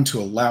I'm going to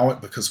allow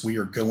it because we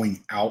are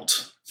going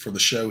out for the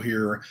show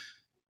here.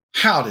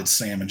 How did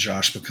Sam and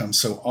Josh become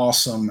so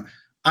awesome?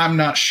 I'm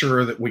not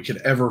sure that we could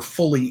ever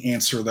fully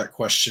answer that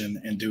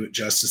question and do it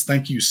justice.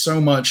 Thank you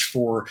so much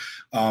for,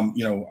 turning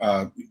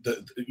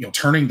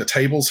the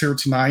tables here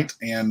tonight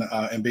and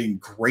being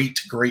great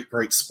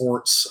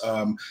sports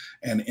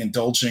and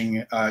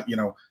indulging, a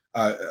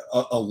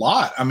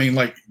lot. I mean,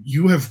 like,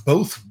 you have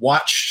both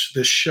watched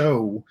this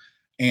show.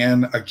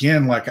 And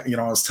again, like, I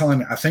was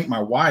telling, I think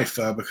my wife,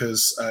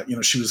 because,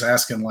 she was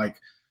asking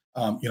like,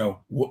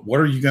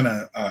 what are you going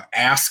to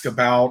ask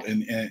about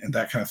and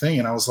that kind of thing.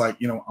 And I was like,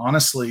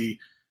 honestly,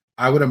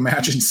 I would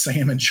imagine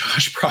Sam and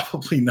Josh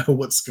probably know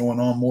what's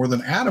going on more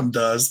than Adam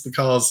does,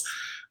 because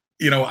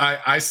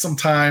I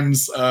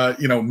sometimes,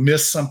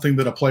 miss something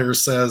that a player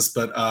says,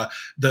 but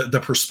the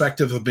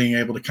perspective of being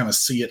able to kind of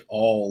see it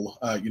all,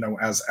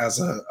 as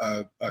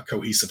a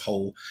cohesive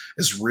whole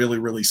is really,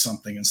 really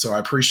something. And so I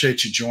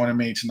appreciate you joining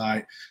me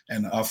tonight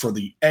and for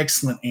the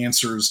excellent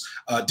answers.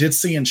 Did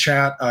see in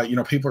chat,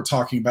 people are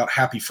talking about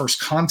Happy First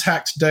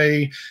Contact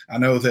Day. I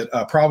know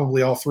that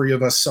probably all three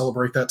of us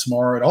celebrate that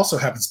tomorrow. It also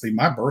happens to be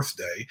my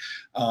birthday.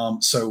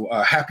 So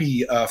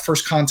happy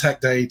First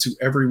Contact Day to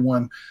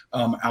everyone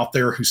out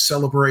there who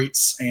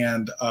celebrates.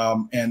 And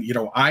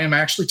I am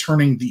actually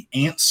turning the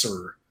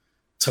answer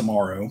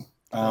tomorrow.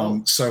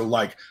 So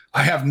like,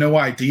 I have no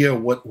idea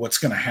what's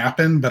going to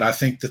happen, but I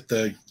think that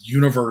the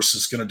universe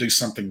is going to do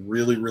something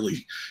really,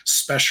 really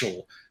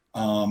special.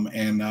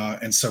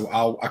 And so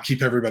I'll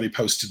keep everybody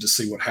posted to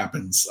see what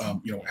happens,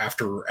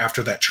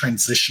 after that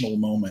transitional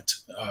moment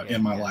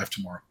in my life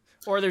tomorrow.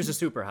 Or there's a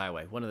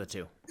superhighway, one of the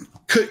two.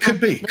 Could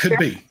be.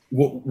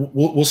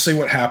 We'll see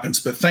what happens.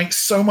 But thanks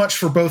so much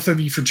for both of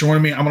you for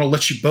joining me. I'm going to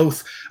let you both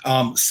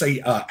say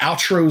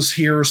outros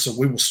here. So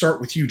we will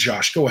start with you,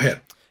 Josh. Go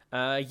ahead.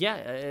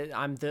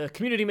 I'm the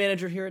community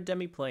manager here at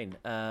Demiplane.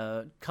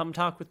 Come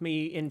talk with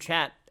me in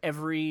chat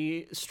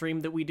every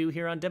stream that we do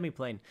here on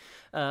Demiplane.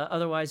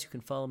 Otherwise, you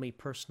can follow me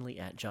personally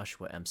at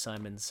Joshua M.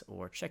 Simons,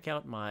 or check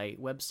out my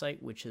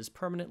website, which is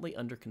permanently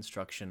under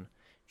construction,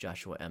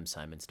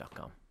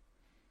 joshuamsimons.com.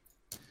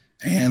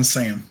 And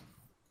Sam.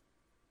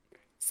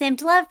 Sam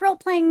DeLev,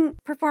 role-playing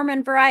performer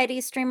and variety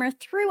streamer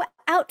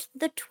throughout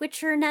the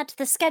Twitchernet,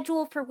 the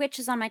schedule for which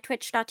is on my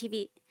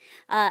twitch.tv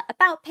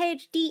about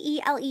page,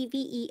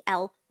 DELEVELY.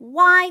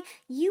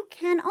 You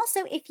can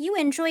also, if you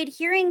enjoyed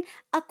hearing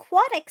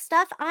aquatic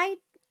stuff, I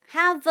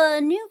have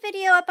a new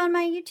video up on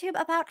my YouTube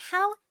about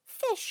how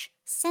fish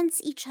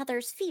sense each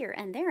other's fear,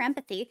 and their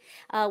empathy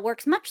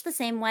works much the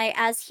same way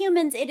as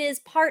humans. It is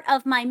part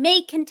of my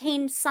May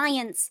Contain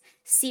Science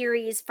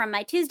series from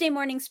my Tuesday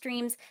morning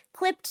streams,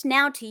 clipped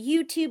now to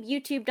YouTube,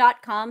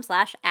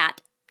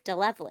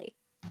 youtube.com/@Delevely.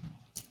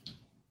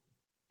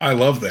 I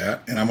love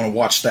that, and I'm going to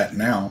watch that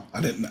now.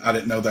 I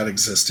didn't know that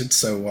existed,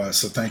 so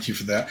thank you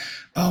for that.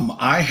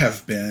 I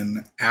have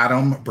been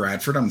Adam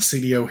Bradford. I'm the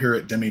CDO here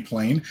at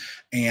Demiplane,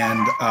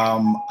 and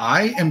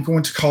I am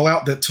going to call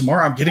out that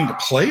tomorrow I'm getting to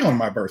play on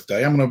my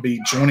birthday. I'm going to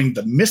be joining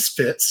the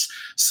Misfits.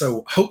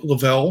 So Hope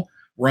Lavelle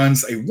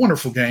runs a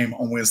wonderful game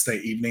on Wednesday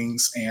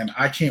evenings, and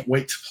I can't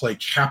wait to play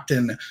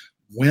Captain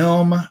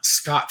Wilm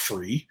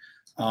Scottfree,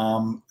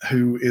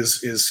 who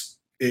is.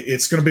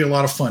 It's going to be a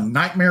lot of fun.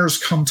 Nightmares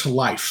come to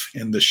life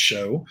in this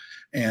show,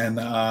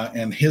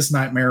 and his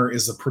nightmare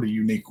is a pretty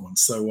unique one.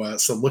 So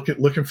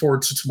looking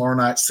forward to tomorrow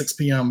night, 6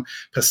 p.m.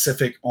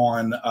 Pacific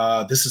on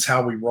This Is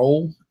How We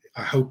Roll.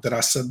 I hope that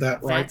I said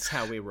that right. That's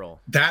how we roll.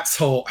 That's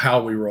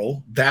how we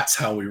roll. That's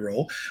how we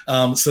roll.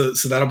 So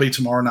that'll be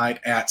tomorrow night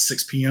at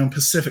 6 p.m.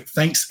 Pacific.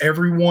 Thanks,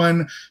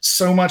 everyone,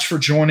 so much for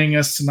joining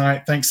us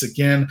tonight. Thanks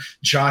again,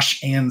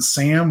 Josh and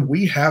Sam.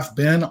 We have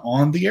been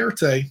on the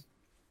Éarte.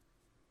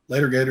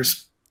 Later,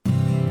 Gators.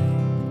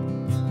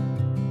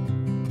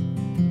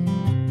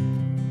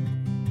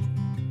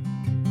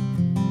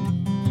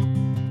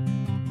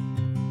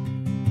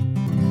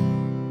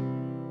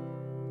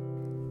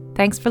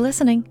 Thanks for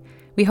listening.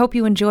 We hope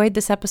you enjoyed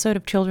this episode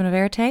of Children of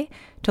Éarte.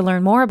 To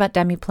learn more about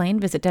Demiplane,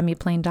 visit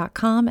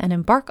demiplane.com and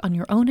embark on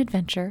your own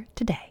adventure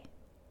today.